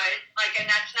be good. And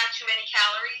that's not too many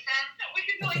calories then? We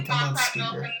could do fat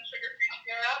milk and sugar-free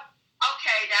syrup.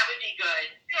 Okay, that would be good.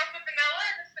 Do you want the vanilla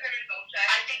or the cinnamon dolce?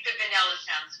 I think the vanilla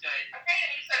sounds good. Okay, and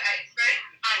you said ice, right?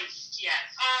 Iced,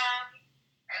 yes.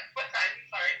 What size? I'm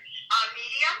sorry.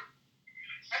 Medium.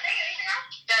 Okay, anything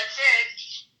else? That's it.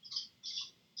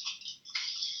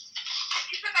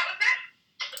 You said that was it?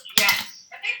 Yes.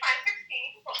 Okay,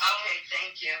 516. Okay,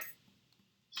 thank you.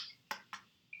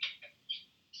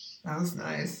 That was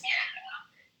nice.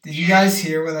 Did you guys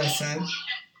hear what I said? No,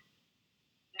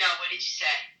 what did you say?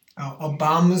 Oh,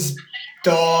 Obama's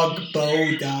dog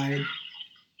Bo died.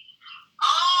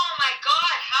 Oh my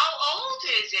God, how old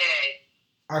is it?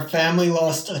 Our family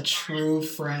lost a true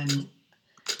friend.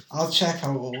 I'll check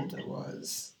how old it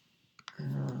was.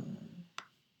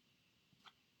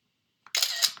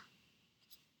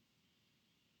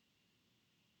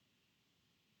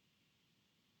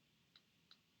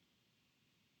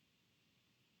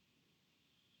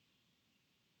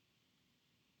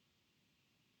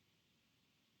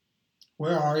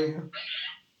 Where are you?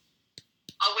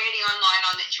 I'm waiting online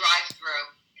on the drive-thru.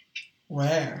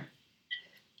 Where?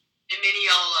 In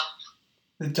Mineola.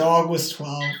 The dog was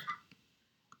 12.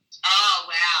 Oh,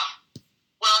 wow.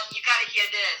 Well, you got to hear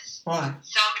this. What?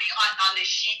 Somebody on the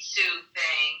Shih Tzu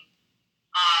thing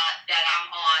that I'm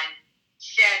on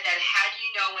said that how do you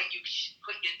know when you should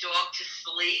put your dog to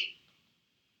sleep?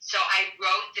 So I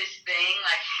wrote this thing,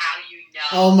 how you know.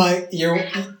 Oh my, you're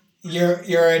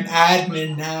an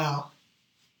admin now.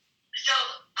 So,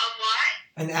 what?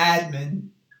 An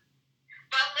admin.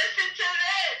 But listen to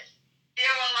this. There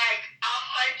were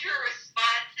 100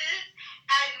 responses,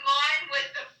 and mine was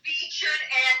the featured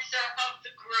answer of the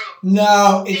group.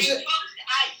 No,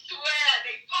 I swear,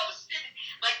 they posted,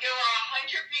 there were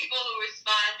 100 people who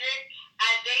responded,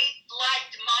 and they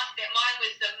liked mine. That mine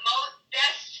was the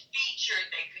best featured,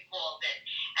 they called it.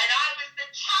 And I was the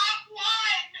top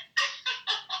one.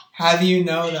 How do you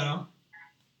know, though?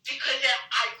 Because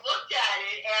I looked at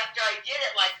it after I did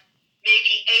it,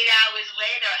 maybe 8 hours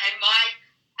later, and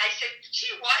I said,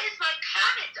 gee, why is my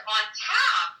comment on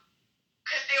top?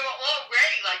 Because there were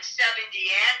already 17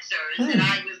 answers, and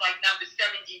I was like number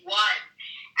 71.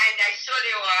 And I saw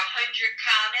there were 100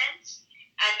 comments,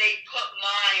 and they put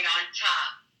mine on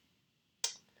top.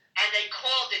 And they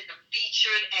called it the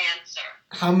featured answer.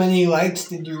 How many likes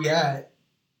did you get?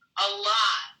 A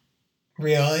lot.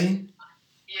 Really?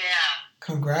 Yeah.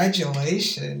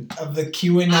 Congratulations. Of the I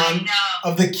QAnon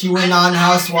know.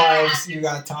 housewives, you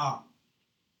got top.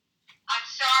 I'm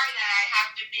sorry that I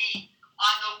have to be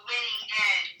on the winning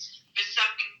end for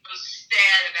something so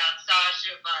sad about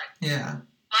Sasha, but Yeah.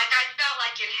 like I felt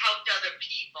like it helped other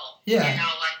people. Yeah, You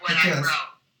know, like what it I does.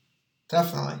 wrote.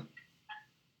 Definitely.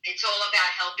 It's all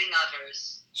about helping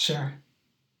others. Sure.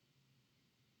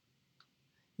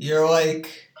 You're like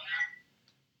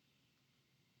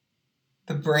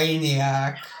the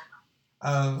brainiac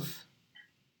of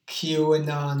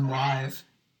QAnon Live.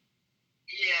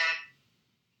 Yeah.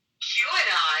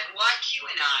 QAnon? Why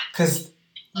QAnon? Because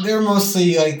they're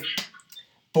mostly like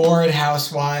bored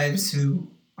housewives who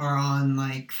are on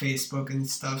like Facebook and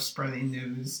stuff spreading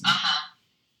news.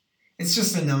 It's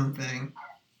just a known thing.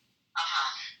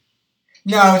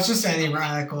 No, it's just any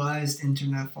radicalized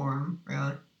internet forum,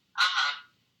 really.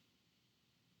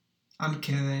 I'm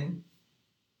kidding.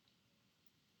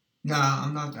 No,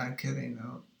 I'm not that kidding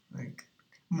though. Like,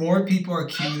 more people are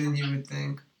Q than you would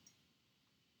think.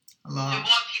 A lot. The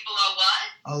more people are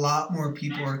what? A lot more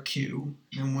people are Q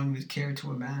than one would care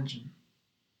to imagine.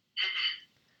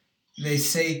 They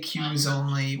say Q is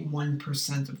only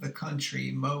 1% of the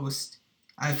country, most.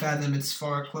 I fathom it's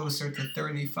far closer to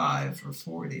 35 or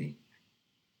 40.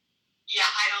 Yeah,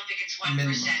 I don't think it's 1%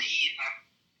 Minimum. either.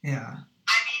 Yeah.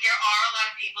 I mean, there are a lot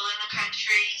of people in the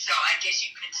country, so I guess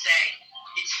you could say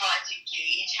it's hard to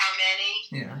gauge how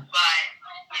many. Yeah. But,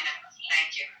 you know,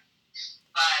 thank you.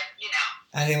 But, you know.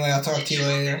 Anyway, I'll talk to you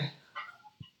later.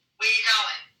 Where you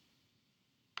going?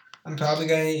 I'm probably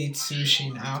going to eat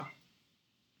sushi now.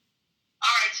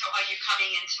 All right, so are you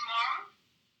coming in tomorrow?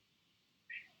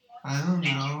 I don't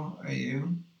know. Are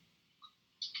you?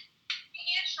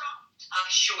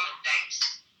 Sure,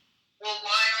 thanks. Well,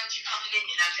 why aren't you coming in?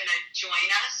 You're not going to join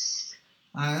us?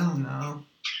 I don't know.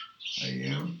 Are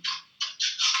you?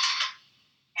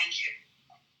 Thank you.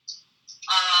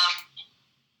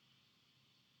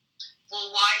 Well,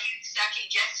 why are you second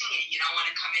guessing it? You don't want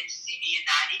to come in to see me and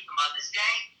Nani for Mother's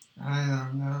Day? I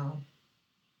don't know.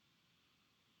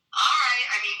 All right.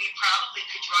 I mean, we probably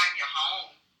could drive you home.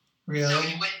 Really? So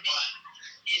you wouldn't be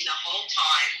in the whole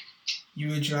time. You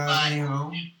would drive me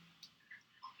home?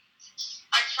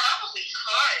 I probably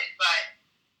could, but,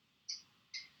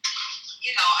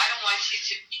 you know, I don't want you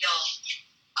to feel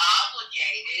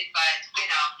obligated, but, you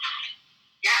know,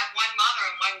 you have one mother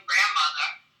and one grandmother.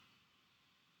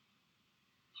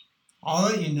 I'll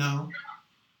let you know.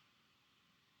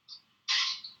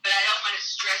 But I don't want to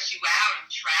stress you out. I'm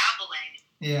traveling.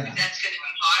 Yeah. That's going to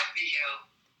be hard for you.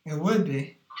 It would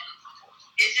be.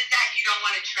 Is it that you don't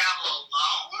want to travel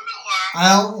alone, or? I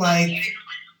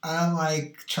don't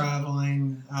like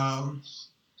traveling,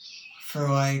 for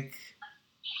like,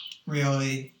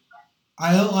 really,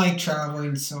 I don't like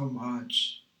traveling so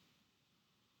much.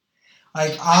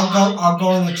 Like, I'll go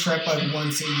on a trip like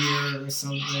once a year or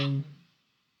something.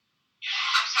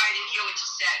 I'm sorry, I didn't hear what you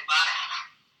said. What?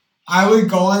 I would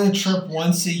go on a trip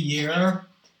once a year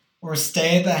or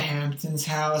stay at the Hamptons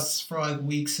house for like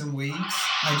weeks and weeks.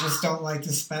 I just don't like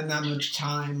to spend that much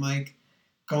time like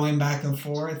going back and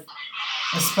forth.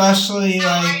 Especially No, I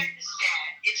like, understand.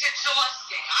 It's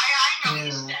exhausting. I know what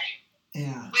you're saying.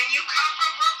 yeah, When you come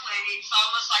from Brooklyn, it's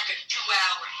almost like a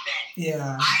 2-hour thing.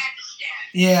 yeah, I understand.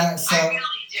 yeah. So, I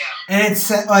really do. and it's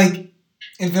like,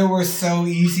 if it were so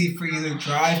easy for you to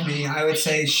drive me, I would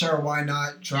say, sure, why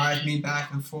not drive me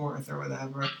back and forth or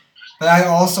whatever. But I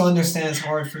also understand it's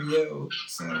hard for you,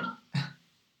 so. I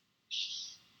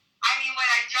mean, what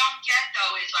I don't get,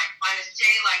 though, is like, on a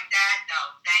day like that, though,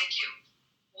 thank you.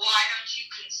 Why don't you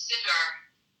consider,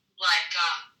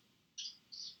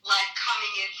 like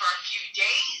coming in for a few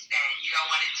days, then? You don't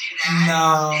want to do that? No,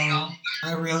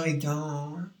 I really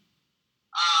don't.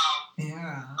 Oh.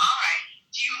 Yeah. All right.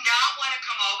 Do you not want to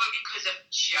come over because of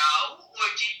Joe, or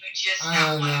do you just I not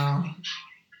don't want know.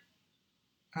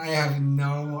 to? I have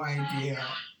no idea.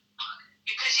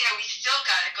 Because, you know, we still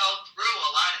got to go through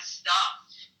a lot of stuff.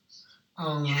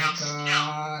 Oh my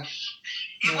God.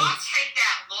 It won't take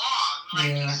that long. Like,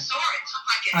 Yeah. you saw it took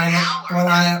like an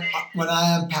hour. When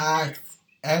I unpacked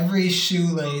every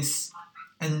shoelace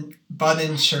and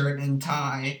button shirt and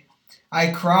tie, I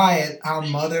cry at how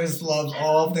mothers love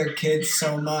all of their kids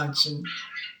so much, and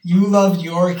you love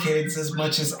your kids as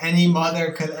much as any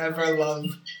mother could ever love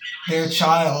their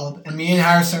child. And me and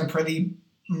Harrison are pretty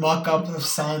muck up of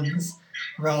sons.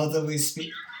 relatively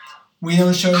speaking. We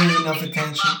don't show you enough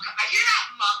attention.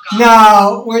 You're not mucko.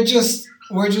 No, we're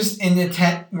just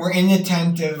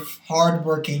inattentive,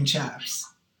 hardworking chaps,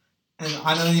 and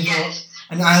I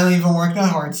don't even work that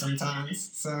hard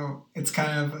sometimes. So it's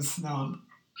kind of a snub.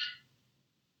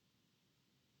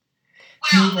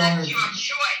 Well, that's your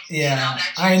choice. Yeah,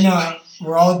 That's your I know. choice.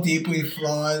 We're all deeply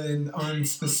flawed in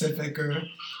unspecific or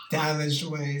damaged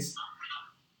ways.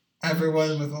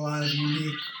 Everyone with a lot of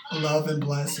unique love and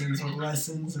blessings, with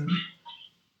lessons and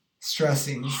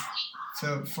stressings.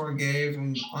 So forgave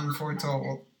and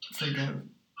unforetold. Forgive.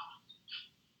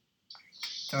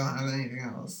 Don't have anything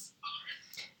else.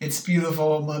 It's beautiful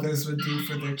what mothers would do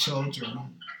for their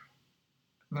children.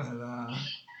 But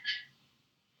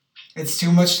it's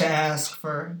too much to ask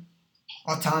for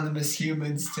autonomous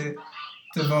humans to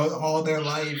devote all their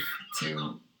life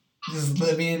to just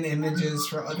living in images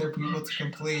for other people to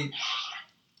complete.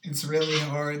 It's really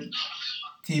hard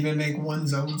to even make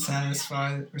one's own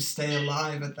satisfied or stay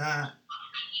alive at that,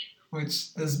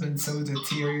 which has been so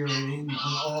deteriorating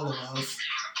on all of us.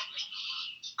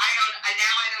 I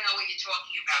don't know what you're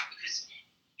talking about because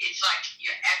it's like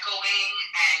you're echoing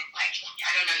and like I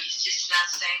don't know, you're just not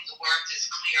saying the words as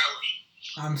clearly.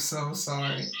 I'm so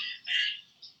sorry.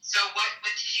 So what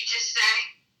did you just say?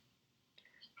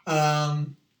 I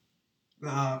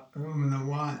don't know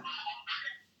what.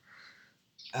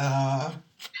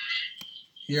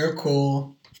 You're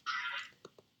cool.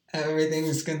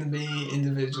 Everything's gonna be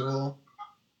individual.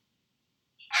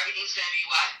 Everything's gonna be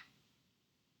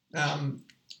what?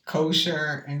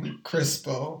 Kosher and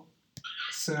crispo,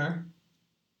 sir.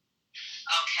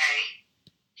 Okay.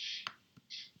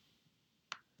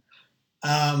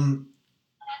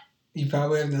 You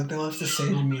probably have nothing left to say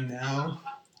to me now.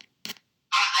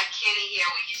 I can't hear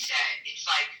what you said. It's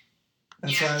like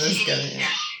that's why I was getting it.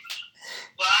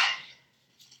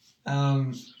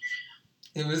 What?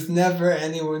 It was never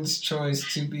anyone's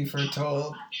choice to be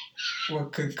foretold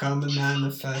what could come and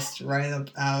manifest right up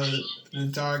out of the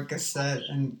darkest set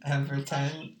and ever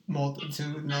ten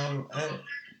multitudinal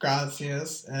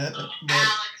gracias Alex,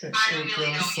 I don't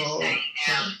really know what you're saying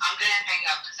now. I'm gonna hang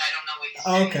up because I don't know what you're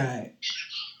saying. Okay.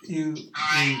 You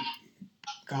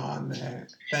gone there.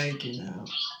 Thank you now.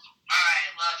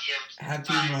 Alright, love you.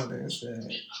 Happy Bye. Mother's Day.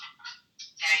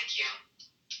 Thank you.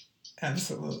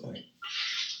 Absolutely.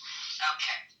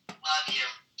 Okay. Love you.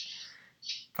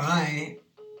 Bye.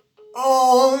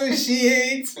 Oh, she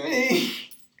hates me.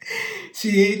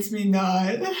 She hates me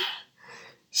not.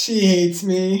 She hates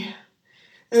me.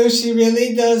 Oh, she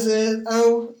really doesn't.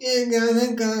 Oh, you're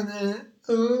gonna.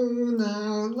 Oh,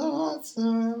 now lots of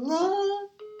love.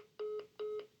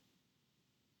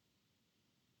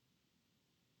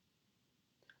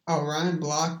 Oh, Ryan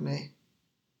blocked me.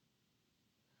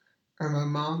 Or my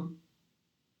mom.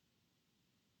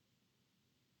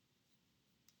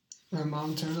 My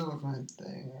mom turned off my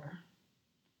thing.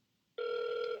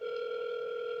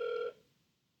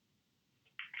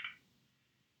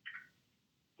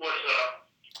 What's up?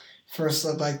 First,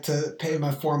 I'd like to pay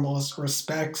my foremost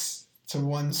respects to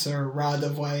one Sir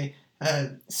Radaway,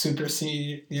 Super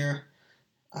Senior.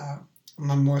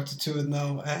 My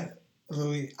multitudinal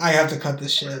Louis. I have to cut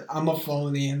this shit. I'm a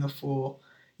phony and a fool.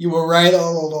 You were right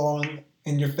all along,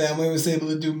 and your family was able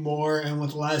to do more and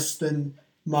with less than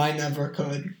mine ever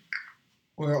could.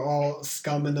 We're all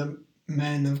scum and the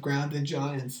men of grounded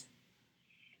giants.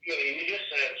 Yeah, you just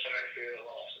said I'm sorry for your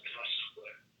loss.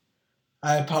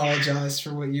 I apologize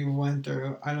for what you went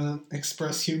through. I don't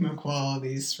express human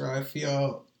qualities, for I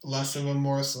feel less of a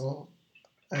morsel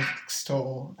I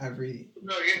extol every...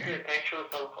 No, you're good. Thanks for the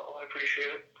phone call. I appreciate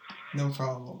it. No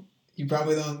problem. You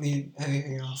probably don't need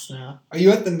anything else now. Are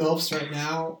you at the MILFs right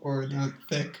now, or the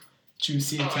thick,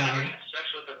 juicy Italian? I had sex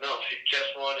with the MILF. She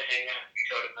just wanted to hang out. We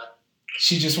go to that.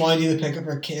 She just wanted you to pick up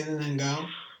her kid and then go?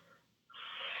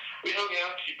 We hung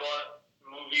out. She bought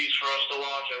movies for us to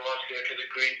watch. I watched Dinner to the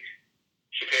Greek.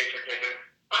 She paid for dinner.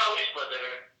 Oh, we split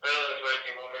dinner. I know that's why I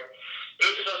came over. It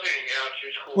was just us hanging out. She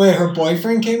was cool. Wait, her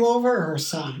boyfriend came over or her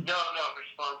son? No, her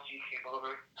sponsee came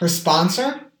over. Her sponsor?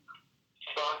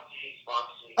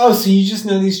 Sponsee. Oh, so you just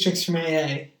know these chicks from AA?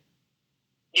 Yeah,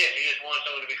 she just wanted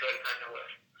someone to be codependent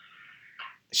with.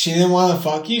 She didn't want to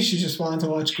fuck you? She just wanted to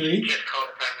watch Greek? Just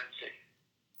codependency.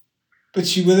 But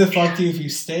she would have fucked you if you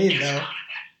stayed, though.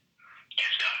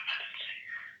 Just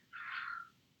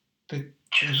codependency.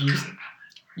 But if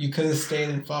you could have stayed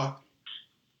and fucked.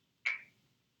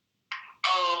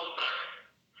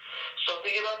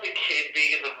 Something about the kid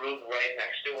being in the room right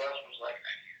next to us was like,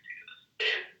 I can't do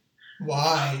this.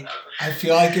 Why? I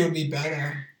feel like it would be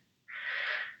better.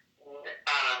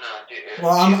 I don't know, dude.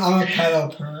 Well, I'm a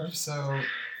pedo perv, so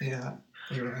yeah,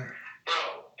 You're right. Bro,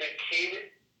 the kid's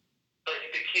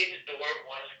door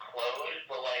was closed,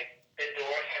 but like the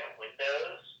door had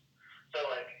windows, so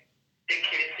like the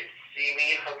kid could see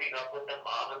me hooking up with the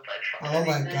mom and like. Oh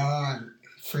my god,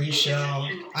 free show.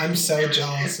 I'm so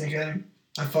jealous of him.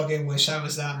 I fucking wish I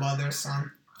was that mother's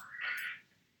son.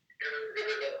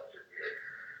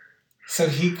 So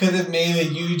he could have made a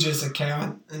Huge's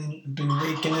account and been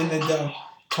raking in the dough.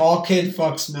 Tall kid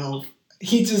fucks MILF.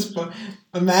 He just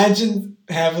imagine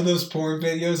having those porn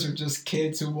videos or just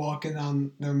kids who walking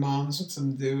on their moms with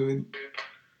some dude.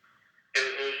 It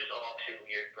was just all too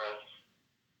weird,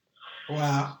 bro.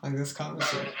 Wow, like this I was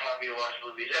conversation. happy to watch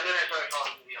movies, and then I started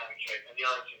talking to the other chick, and the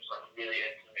other chick was like really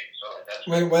into me, so like that's.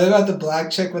 Wait, what about the black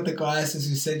chick with the glasses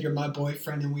who said you're my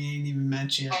boyfriend and we ain't even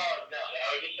met yet? Oh no, that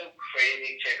was just some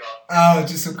crazy chick off. Oh,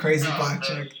 just some crazy black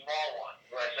chick. The small one,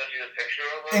 where I sent you the picture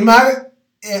of her.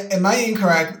 Am I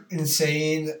incorrect in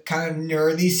saying kind of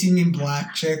nerdy seeming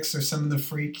black chicks are some of the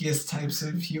freakiest types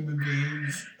of human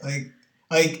beings? Like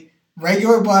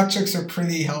regular black chicks are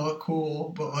pretty hella cool,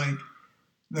 but like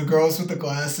the girls with the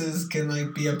glasses can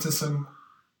like be up to some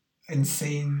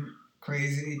insane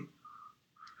crazy.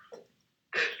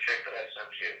 This chick that I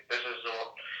sent you, this is the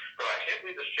one. Bro, I can't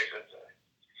believe this chick is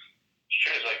This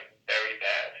chick is like very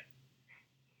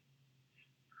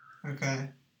bad. Okay.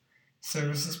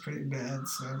 Service is pretty bad,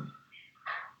 so.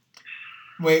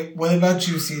 Wait, what about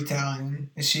Juicy Italian?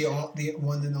 Is she all the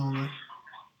one and only?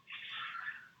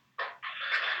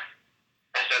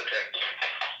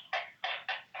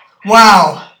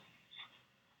 Wow.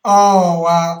 Oh,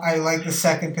 wow. I like the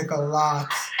second pick a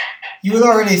lot. You had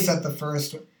already set the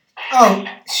first one. Oh,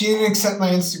 she didn't accept my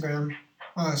Instagram.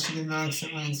 Oh, she did not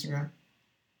accept my Instagram.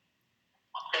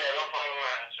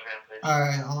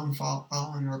 Alright, I'll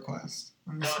unrequest.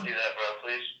 Don't do that, bro,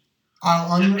 please.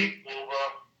 I'll Just be cool, bro.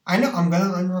 I know, I'm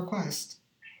gonna unrequest.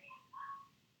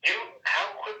 How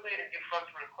quickly did you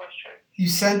fucking request her? You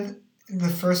sent the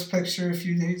first picture a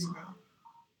few days ago.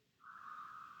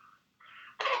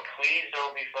 Bro, please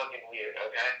don't be fucking weird,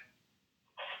 okay?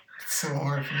 It's so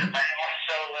hard for me. I want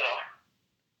so little.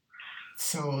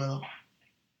 So little.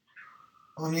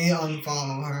 Let me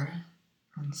unfollow her.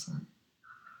 One second.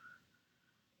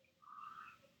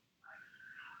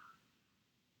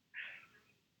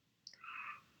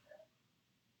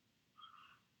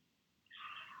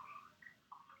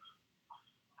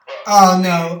 Oh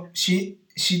no, she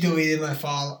deleted my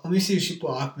follow. Let me see if she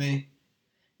blocked me.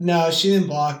 No, she didn't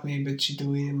block me, but she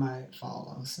deleted my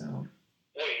follow. So.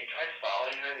 Wait, you tried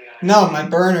following her? No, my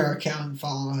burner account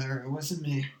followed her. It wasn't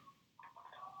me.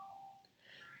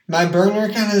 My burner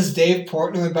account is Dave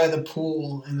Portnoy by the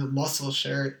pool in a muscle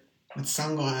shirt with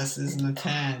sunglasses and a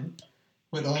tan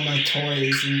with all my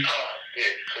toys and. Oh, dude,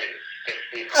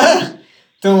 please.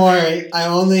 Don't worry. I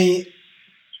don't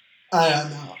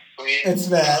know. It's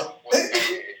bad.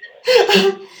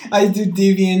 I do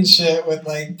deviant shit with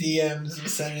like DMs and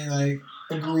sending like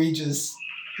egregious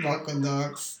fucking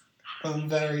docs. I'm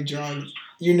very drunk.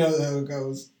 You know how it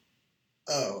goes.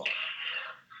 Oh.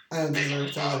 I don't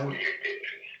deserve to live.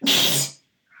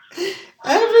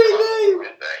 Everything!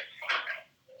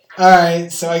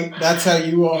 Alright, so that's how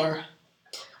you are.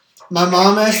 My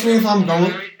mom asked me if I'm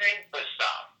going.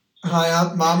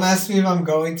 Mom asked me if I'm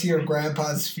going to your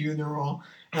grandpa's funeral.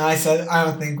 And I said, I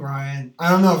don't think Ryan. I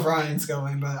don't know if Ryan's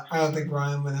going, but I don't think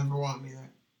Ryan would ever want me there.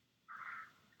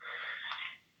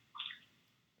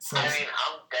 So, I mean,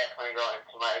 I'm definitely going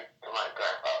to my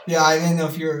grandpa's. Yeah, I didn't know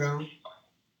if you were going.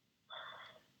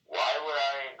 Why would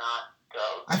I not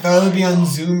go? I thought it would be on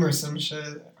Zoom or some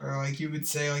shit. Or like you would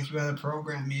say like you had a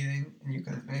program meeting and you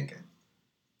couldn't make it.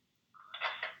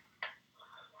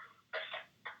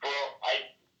 Well,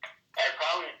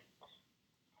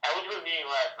 I was with a meeting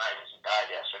last night because he died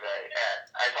yesterday, and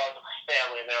I talked to my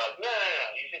family, and they're like, no,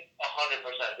 you should 100%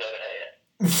 go to AA.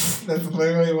 That's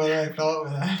literally what I thought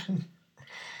would happen.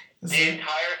 The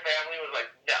entire family was like,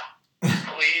 no,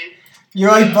 please.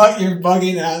 You're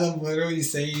bugging Adam literally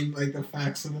saying like the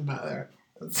facts of the matter.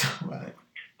 That's so bad.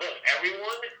 Look,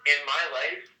 everyone in my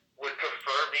life would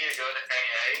prefer me to go to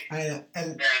AA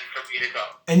than for me to go.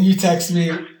 And you text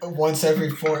me once every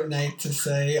fortnight to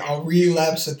say, I'll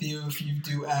relapse with you if you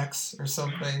do X or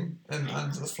something. And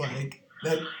I'm just like,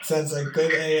 that sounds like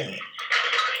good AA.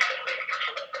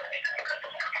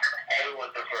 Everyone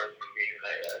prefers me being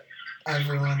in AA.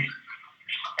 Everyone.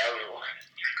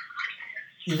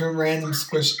 Even random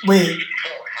squish. Wait.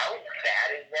 Bro, how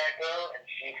bad is that girl? And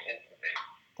she's into me.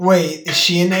 Wait, is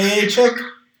she an AA chick?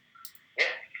 Yeah.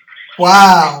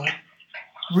 Wow.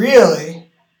 Really?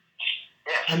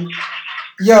 Yeah.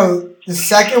 Yo, the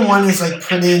second one is like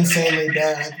pretty insanely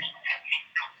bad.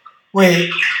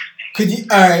 Wait, Could you?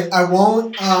 All right, I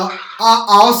won't.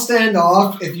 I'll stand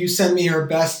off if you send me her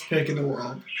best pick in the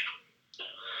world.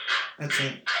 That's it. The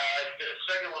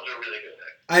second one's a really good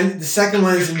pick. The second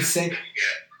one is insane.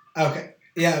 Okay.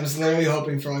 Yeah, I was literally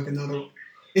hoping for like another.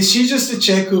 Is she just a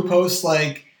chick who posts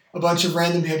like a bunch of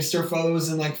random hipster photos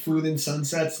and like food and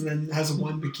sunsets and then has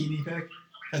one bikini pic?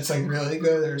 That's like really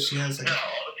good, or she has like. No, all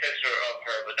the pics are of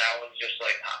her, but that one's just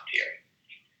like top tier.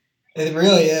 It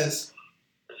really is.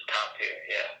 It's top tier,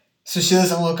 yeah. So she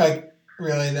doesn't look like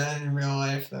really that in real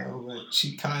life though, but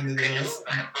she kind of does. Bro,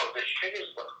 this chick is.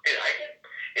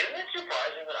 Isn't it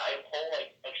surprising that I pull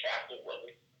like attractive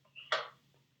women?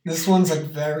 This one's like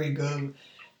very good.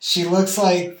 She looks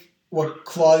like what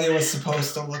Claudia was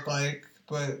supposed to look like,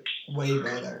 but way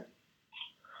better.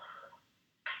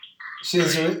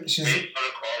 She's.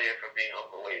 Claudia for being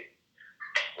overweight.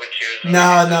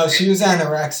 No, she was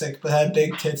anorexic, but had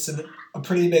big tits and a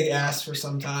pretty big ass for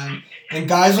some time. And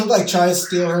guys would like try to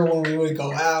steal her when we would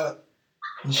go out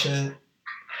and shit. They would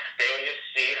just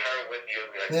see her with you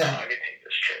and be like, Yeah. I can take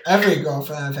this chick. Every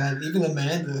girlfriend I've had, even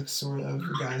Amanda, sort of,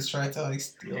 you guys tried to like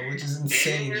steal, which is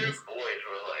insane. Even your boys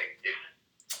were like, yeah,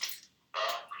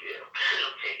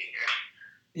 I'm taking her.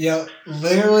 Yeah,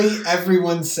 literally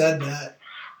everyone said that.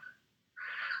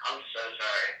 I'm so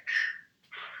sorry.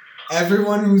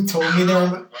 Everyone who told me they were.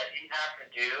 What you have to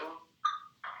do,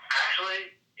 actually,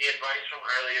 the advice from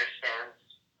earlier stands.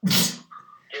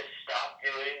 Just stop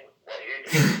doing what you're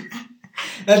doing.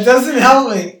 That doesn't help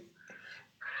me.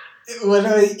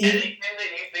 Literally, Anything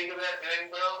that you think about doing,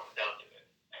 bro, don't do it.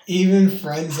 even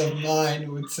friends of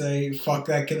mine would say, "Fuck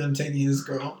that kid, I'm taking his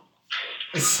girl."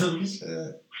 It's some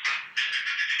shit.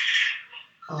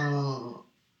 Oh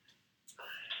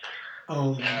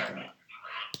my god.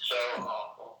 So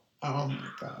awful. Oh my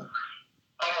god.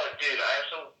 Oh, dude, I have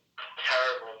some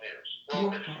terrible news.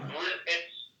 Well,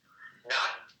 it's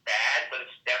not bad, but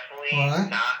it's definitely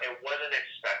not. It wasn't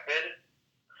expected.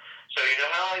 So you know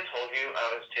how I told you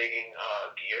I was taking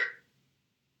gear?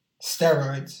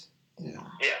 Steroids. Yeah.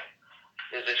 Yeah.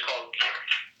 It's called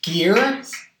Gear? gear.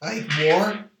 Like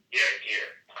war? Yeah, gear.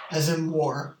 As in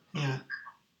war. Yeah.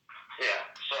 Yeah.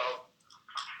 So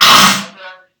I'm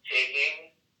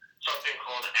taking something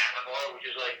called Anabar, which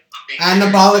is like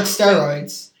anabolic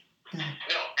steroids. No,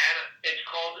 it's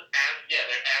called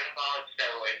they're anabolic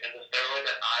steroids, and the steroid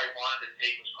that I wanted to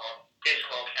take is called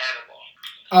Anabar.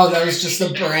 Oh, that was just a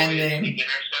brand name.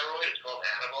 Beginner steroid, it's called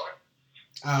Anabar.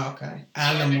 Oh, okay. So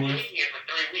I've been Anamorph. taking it for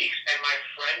 3 weeks, and my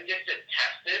friend gets it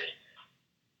tested,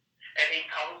 and he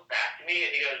comes back to me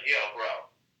and he goes, "Yo, bro,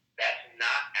 that's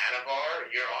not Anabar.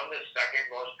 You're on the second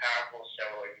most powerful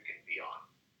steroid you can be on."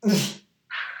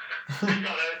 So that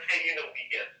was taking the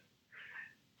weekend.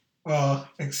 Well,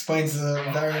 explains the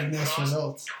very nice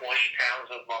results. 20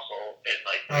 pounds of muscle in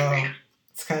like 3 weeks.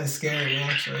 It's kind of scary,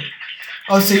 actually.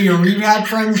 Oh, so your rehab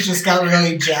friends just got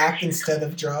really jacked instead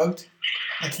of drugged?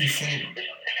 That's insane.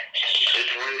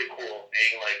 It's really cool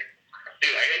being like,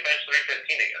 dude, I can bench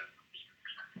 315 again.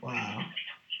 Wow.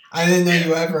 I didn't know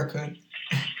you ever could.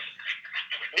 Yeah, in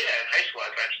high school I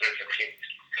benched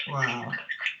 315. Wow.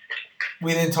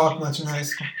 We didn't talk much in high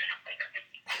school. I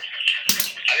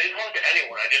didn't talk to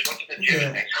anyone. I just went to the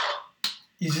gym. Yeah.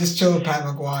 You just chilled with Pat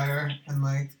McGuire and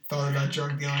like thought about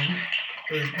drug dealing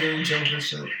or doing Joker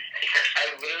shit. I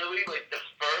literally, like, the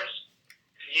first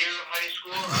year of high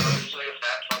school, I was just like a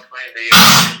fat fuck playing video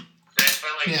games. Then I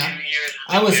spent like 2 years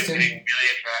I was too. getting really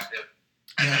attractive.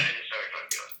 And then I just started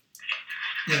fucking doing it.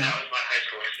 And that was my high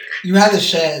school experience. You had a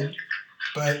shed,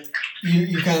 but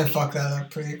you kind of fucked that up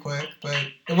pretty quick. But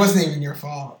it wasn't even your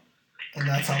fault, and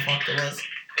that's how fucked it was.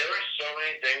 There were so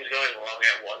many things going wrong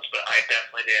at once, but I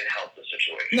definitely didn't help the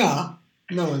situation.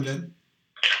 No one did.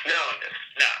 No,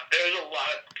 there was a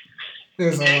lot.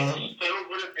 There's a lot. It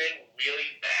would have been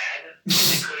really bad.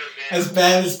 It could have been as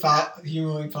bad as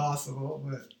humanly possible,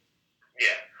 but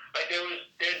yeah, like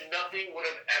there's nothing would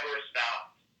have ever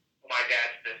stopped my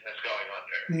dad's business going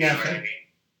under. Nothing. You know what I mean?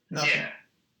 Nothing. Yeah.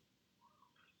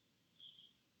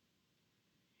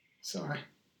 Sorry.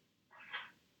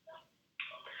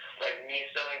 Like me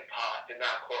selling pot did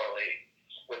not correlate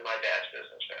with my dad's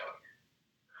business failing.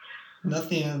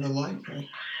 Nothing of the like.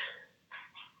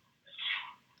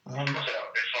 So it's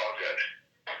all good.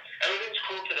 Everything's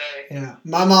cool today. Yeah.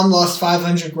 My mom lost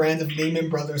 500 grand of Lehman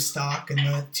Brothers stock in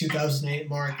the 2008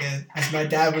 market. As my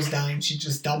dad was dying, she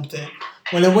just dumped it.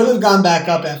 When it would have gone back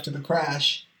up after the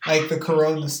crash, like the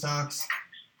Corona stocks,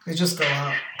 they just go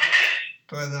up.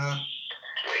 But wait, how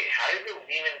did the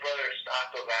Lehman Brothers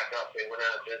stock go back up? They went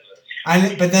out of business.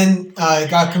 But then it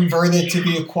got converted to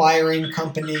the acquiring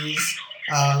companies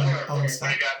own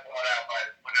stock. It got bought out by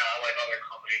like other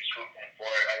companies swooped in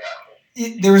for it. I got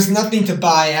there was nothing to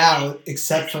buy out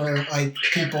except for like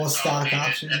people's stock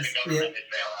options. And the government did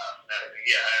bail out and everything.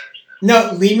 Yeah, I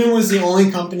understand. No, Lehman was the only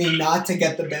company not to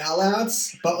get the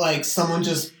bailouts, but like someone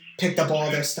just picked up all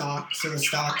their stock, so the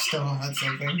stock still had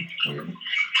something weird.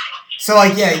 So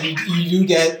like yeah, you do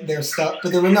get their stuff,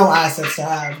 but there were no assets to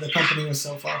have. The company was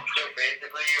so fucked. So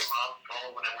basically, your mom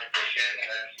called when it went to shit, and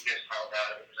then she just held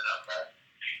out if it was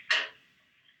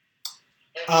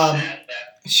enough that.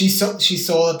 She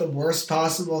sold at the worst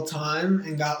possible time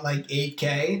and got like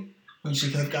 $8,000 when she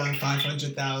could have gotten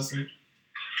 $500,000. Oh,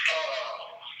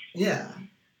 Yeah,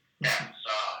 that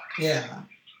sucks. yeah,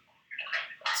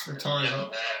 it's retarded. So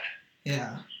bad.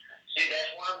 Yeah. See,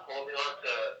 that's why I'm holding on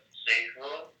to Safe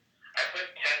Moon. I put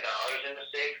 $10 into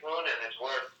Safe Moon, and it's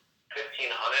worth $1,500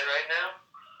 right now.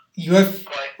 You have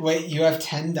But you have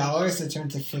 $10 to turn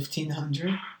to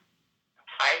 $1,500.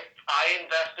 I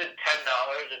invested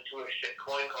 $10 into a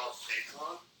shitcoin called Safe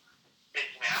Moon.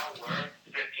 It's now worth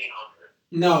 $1,500.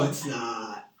 No, it's not.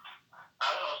 I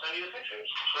don't know. I'll send you the pictures.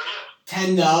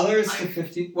 $10 to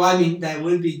 15. Well, I mean that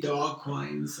would be dog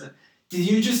coins. Did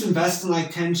you just invest in like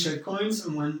 10 shit coins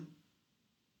and when?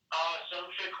 Some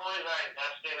shitcoins I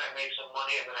invest in, I make some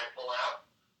money, and then I pull out.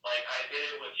 Like I did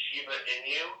it with Shiba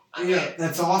Inu. Yeah,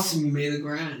 that's awesome. You made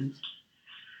 $1,000.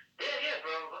 Yeah,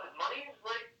 bro. Money is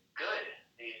like good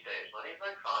these days. Money's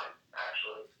like fine,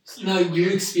 actually. No, you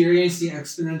experienced the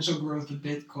exponential growth of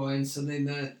Bitcoin, something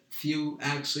that few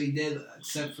actually did,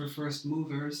 except for first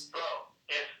movers. Bro,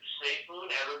 if Safe Moon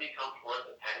ever becomes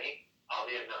worth a penny, I'll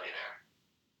be a millionaire.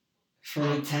 For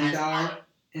a $10.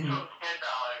 From $10.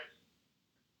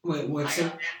 Wait, what's it? I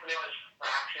got in when it was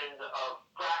fractions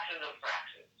of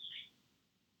fractions.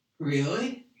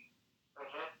 Really?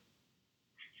 Mm-hmm.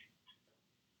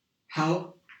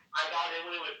 How? I got in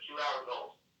when it was 2 hours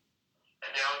old.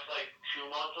 And now it's like 2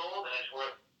 months old, and it's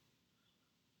worth,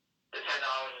 the $10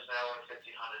 is now worth $1,500.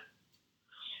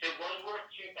 It was worth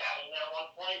 $2,000 at one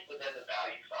point, but then the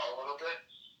value fell a little bit.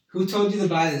 Who told you to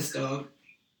buy this, dog?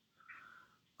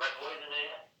 My boys and they,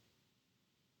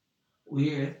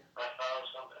 Weird. my fellow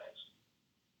scumbags.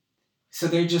 So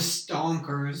they're just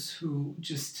stonkers who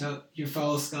just tell your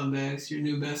fellow scumbags, your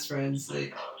new best friends, they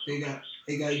got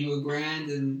you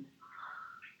 $1,000 and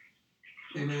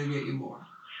they're gonna get you more.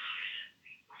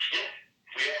 Yeah,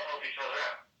 we all help each other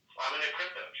out. I'm in a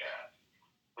crypto chat.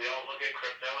 We all look at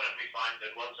crypto, and if we find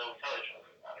good ones, then we tell each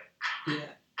other about it.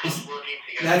 Yeah. Us working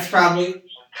together. That's probably.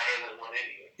 Better than one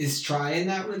idiot. Is Try in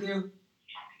that with you?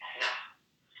 Nah.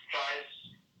 Tries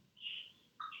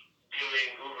doing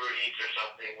Uber Eats or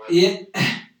something with. Yeah.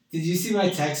 Did you see my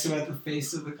text about the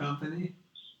face of the company?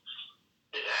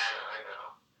 Yeah, I know.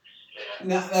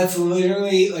 Yeah. No, that's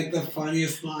literally like the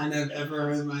funniest line I've ever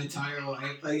heard in my entire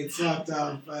life. Like it's fucked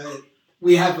up, but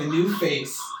we have a new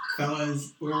face,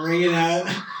 fellas. We're ringing out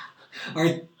our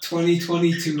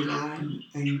 2022 line,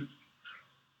 and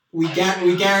we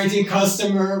guarantee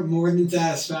customer more than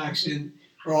satisfaction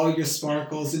for all your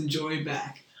sparkles and joy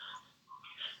back.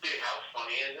 Dude, how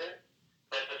funny is it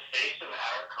that the face of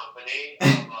our company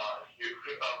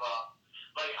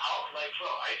bro,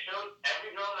 I showed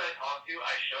every girl that I talked to,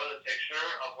 I showed a picture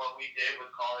of what we did with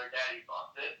Call Her Daddy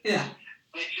Busted. Yeah.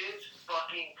 Bitches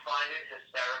fucking find it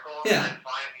hysterical Yeah. and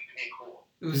find me to be cool.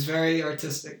 It was very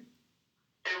artistic.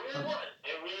 It really was.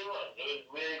 It was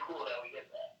really cool that we did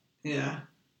that. Yeah.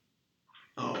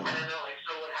 Oh. And then they're like,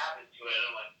 so what happened to it? And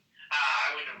I'm like,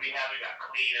 I went to rehab and got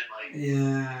clean and like.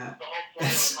 Yeah. The whole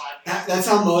point of the podcast. That's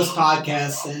how most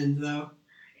podcasts end, though.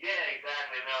 Yeah,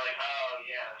 exactly. And they're like, oh,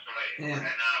 yeah, that's right. Yeah.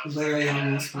 And, literally how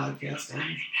most podcasts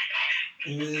end.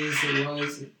 It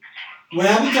was. What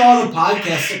happened to all the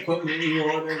podcast equipment you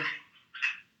ordered?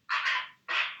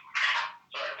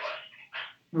 Sorry,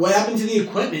 what? What happened to the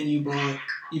equipment you bought?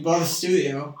 You bought a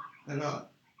studio, I thought. No.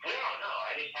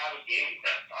 I just have a gaming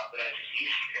desktop that I just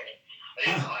use for it.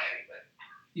 I didn't buy anything.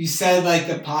 You said like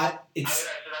the pot. I was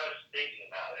thinking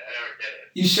about it. I never did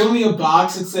it. You showed me a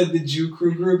box that said the Jew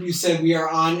Crew Group. You said we are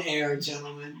on air,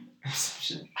 gentlemen. Or some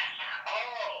shit.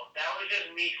 Oh, that was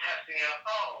just me testing out.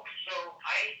 Oh, so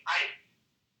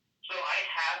I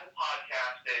have the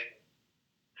podcasting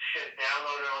shit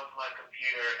downloaded onto my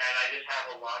computer, and I just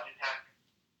have a Logitech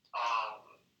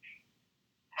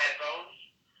headphones,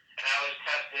 and I was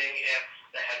testing if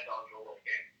the headphones were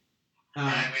working. And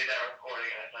I made that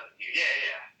recording and I sent it to you.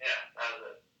 Yeah, that was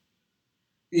it.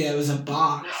 Yeah, it was a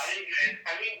box. No,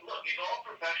 I mean, look, it's all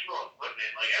professional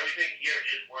equipment. Like, everything here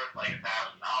is worth, like, $1,000.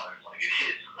 Like, it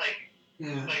is, like,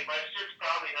 Yeah. Like, my shit's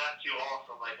probably not too off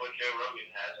from, like, what Joe Rogan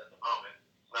has at the moment.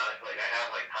 It's not like I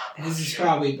have, like, top His is shit.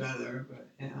 probably better, but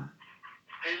yeah.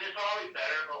 His is probably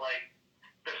better, but, like,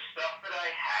 the stuff that I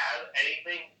have,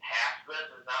 anything past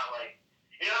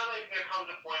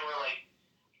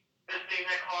thing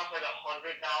that costs like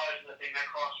 $100 and the thing that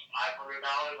costs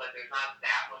 $500, like there's not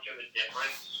that much of a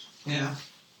difference. Yeah.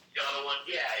 The other one,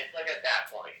 yeah, it's like at that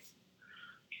point.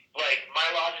 Like my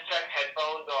Logitech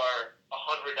headphones are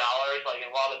 $100, like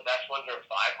and while the best ones are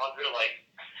 $500, like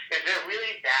is there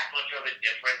really that much of a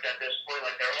difference at this point?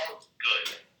 Like they're all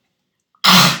good.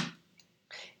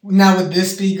 Now would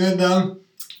this be good though?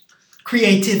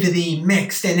 Creativity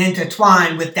mixed and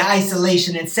intertwined with the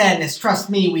isolation and sadness. Trust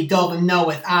me, we dove and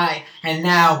knoweth I, and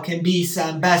now can be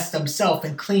some best himself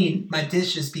and clean my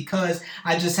dishes because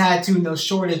I just had to. No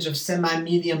shortage of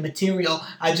semi-medium material.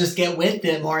 I just get with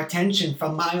it. More attention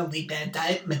from mildly bad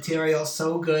diet material.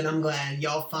 So good, I'm glad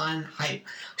y'all find hype.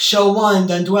 Show 1,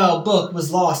 done dwell, book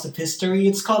was lost of history.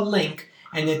 It's called Link.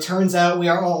 And it turns out we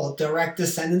are all direct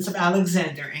descendants of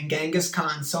Alexander and Genghis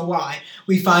Khan. So why?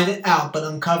 We find it out, but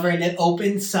uncovering it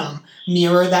opens some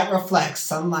mirror that reflects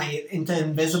sunlight into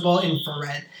invisible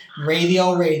infrared.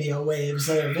 Radio waves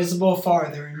that are visible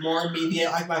farther and more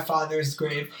immediate, like my father's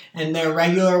grave. And their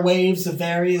regular waves of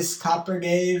various copper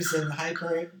gaves and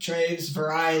hypertraves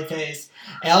varieties.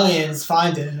 Aliens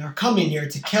find it and are coming here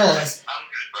to kill us.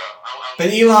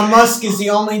 But Elon Musk is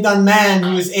the only done man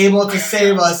who is able to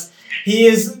save us. He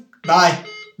is, by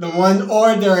the one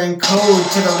ordering code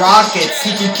to the rockets.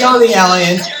 He can kill the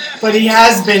aliens, but he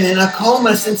has been in a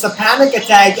coma since a panic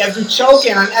attack after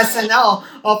choking on SNL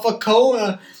off a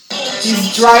coma.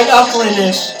 He's dried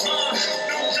up-ish.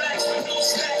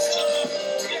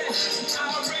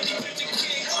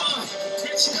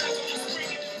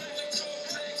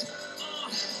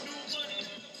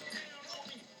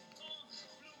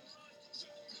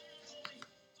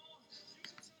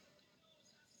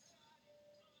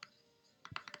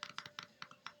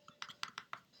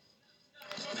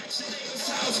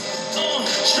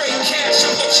 Straight cash,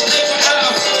 I'm what your neighbor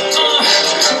out.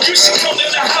 You should come to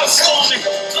the house for me.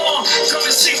 Come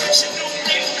and see what your new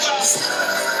neighbor about.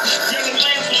 You're the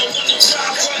landlord on the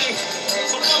driveway.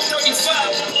 Above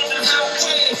 35, I'm on the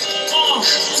highway.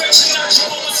 Fetching out your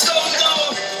woman so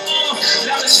low.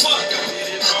 Loud as fuck.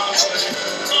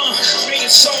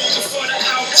 Being sold before the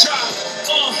outdrop.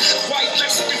 White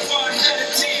Lexus before I had a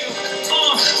deal.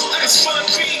 I just wanna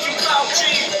be about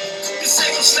me. This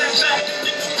ain't no snap back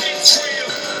in the big trail.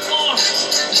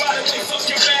 By the way, fuck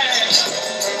your bag.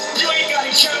 You ain't got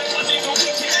it counted, my nigga, we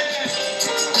can have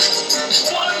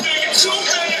 1 million, 2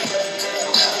 million.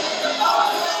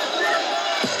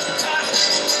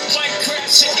 Might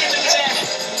crash your internet.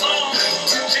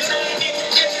 And I ain't even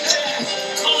getting that.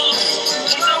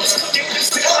 When I was cooking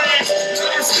Instagram,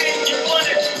 last thing you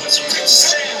wanted was your picture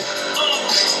stamp.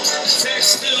 They're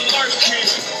still lurking.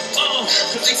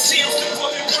 Cause they see I'm still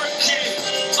fucking working.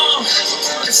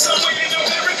 And somewhere in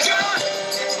America.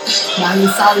 Miley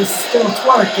Cyrus is still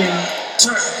twerking.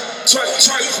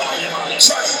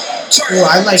 Oh,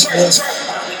 I like this.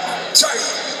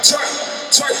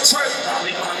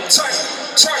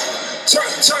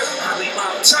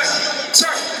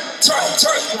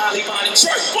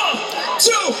 One,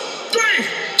 two, three,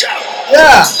 go!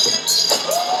 Yeah!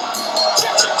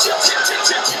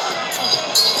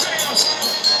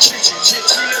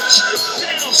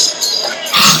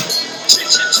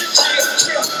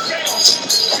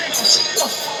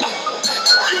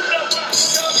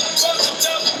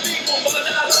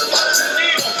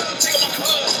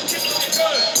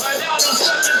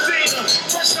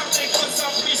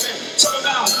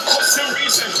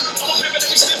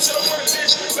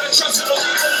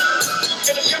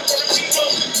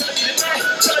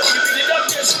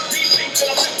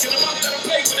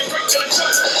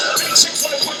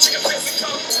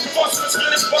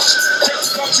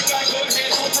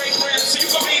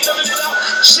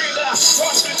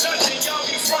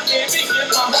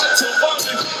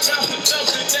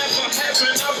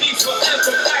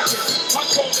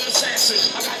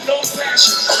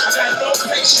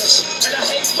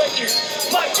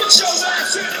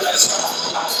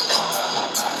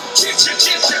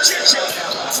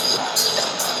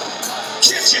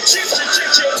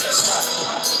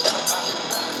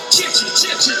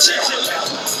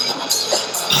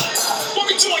 What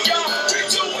we doing, y'all? We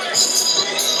doing it.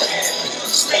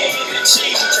 Spin and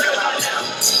cheese, chill out now.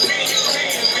 Spin and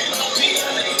can, we don't be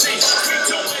on anything. We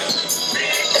doing it.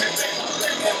 Big pimpin',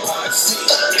 NYC.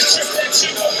 It's just that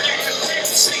you go back and pick,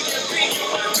 see and be you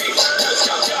and me.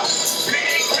 Yo.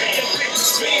 Big pimpin',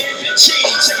 spin and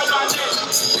cheese, check out my name.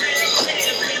 Big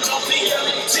pimpin', we don't be on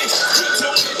anything. We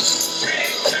doing it.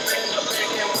 Big pimpin',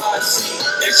 NYC.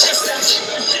 It's just that you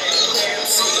go back and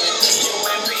see and be you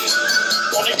and me.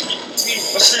 Wanna be me,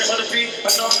 a stream of the beat,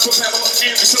 enough to have a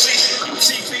recently.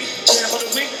 UTP, jam of the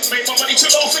week, make my money too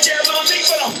low for jam on me,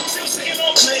 but I'm still singing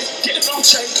on play, getting on on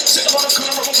chain. Sitting on the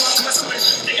corner of a block, customer.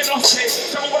 Getting off tape.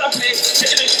 Tell me what I pay.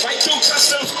 Getting it right through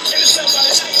custom. In the cell by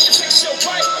the night. It takes your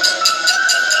right.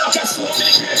 I got so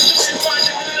many kids. You can't find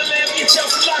out in the land. Get your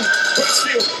life. But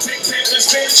still, big pimpin',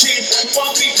 spin cheese. One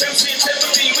beat, pimpin',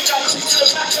 pimpin'. We got two to the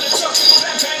back of the truck.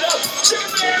 Back hand up. Chicken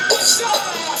man, what's up?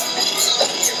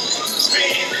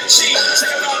 Spin cheese. Check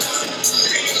it out.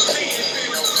 Spin, spin, spin.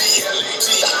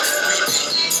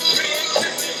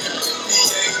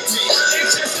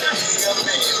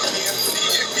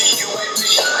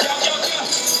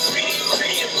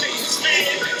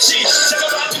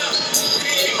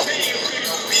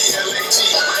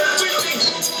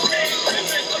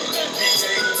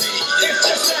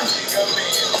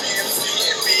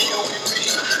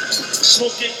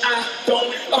 Smoking, I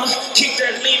don't keep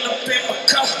that lean up in my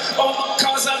cup. All my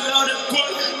cars, I love to put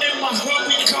in my hood,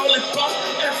 we call it buck.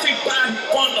 Everybody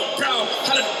wanna brawl,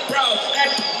 holla the brawl, at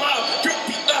the mouth, you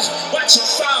be watch your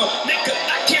foul, nigga,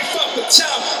 I can't fuck with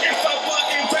y'all.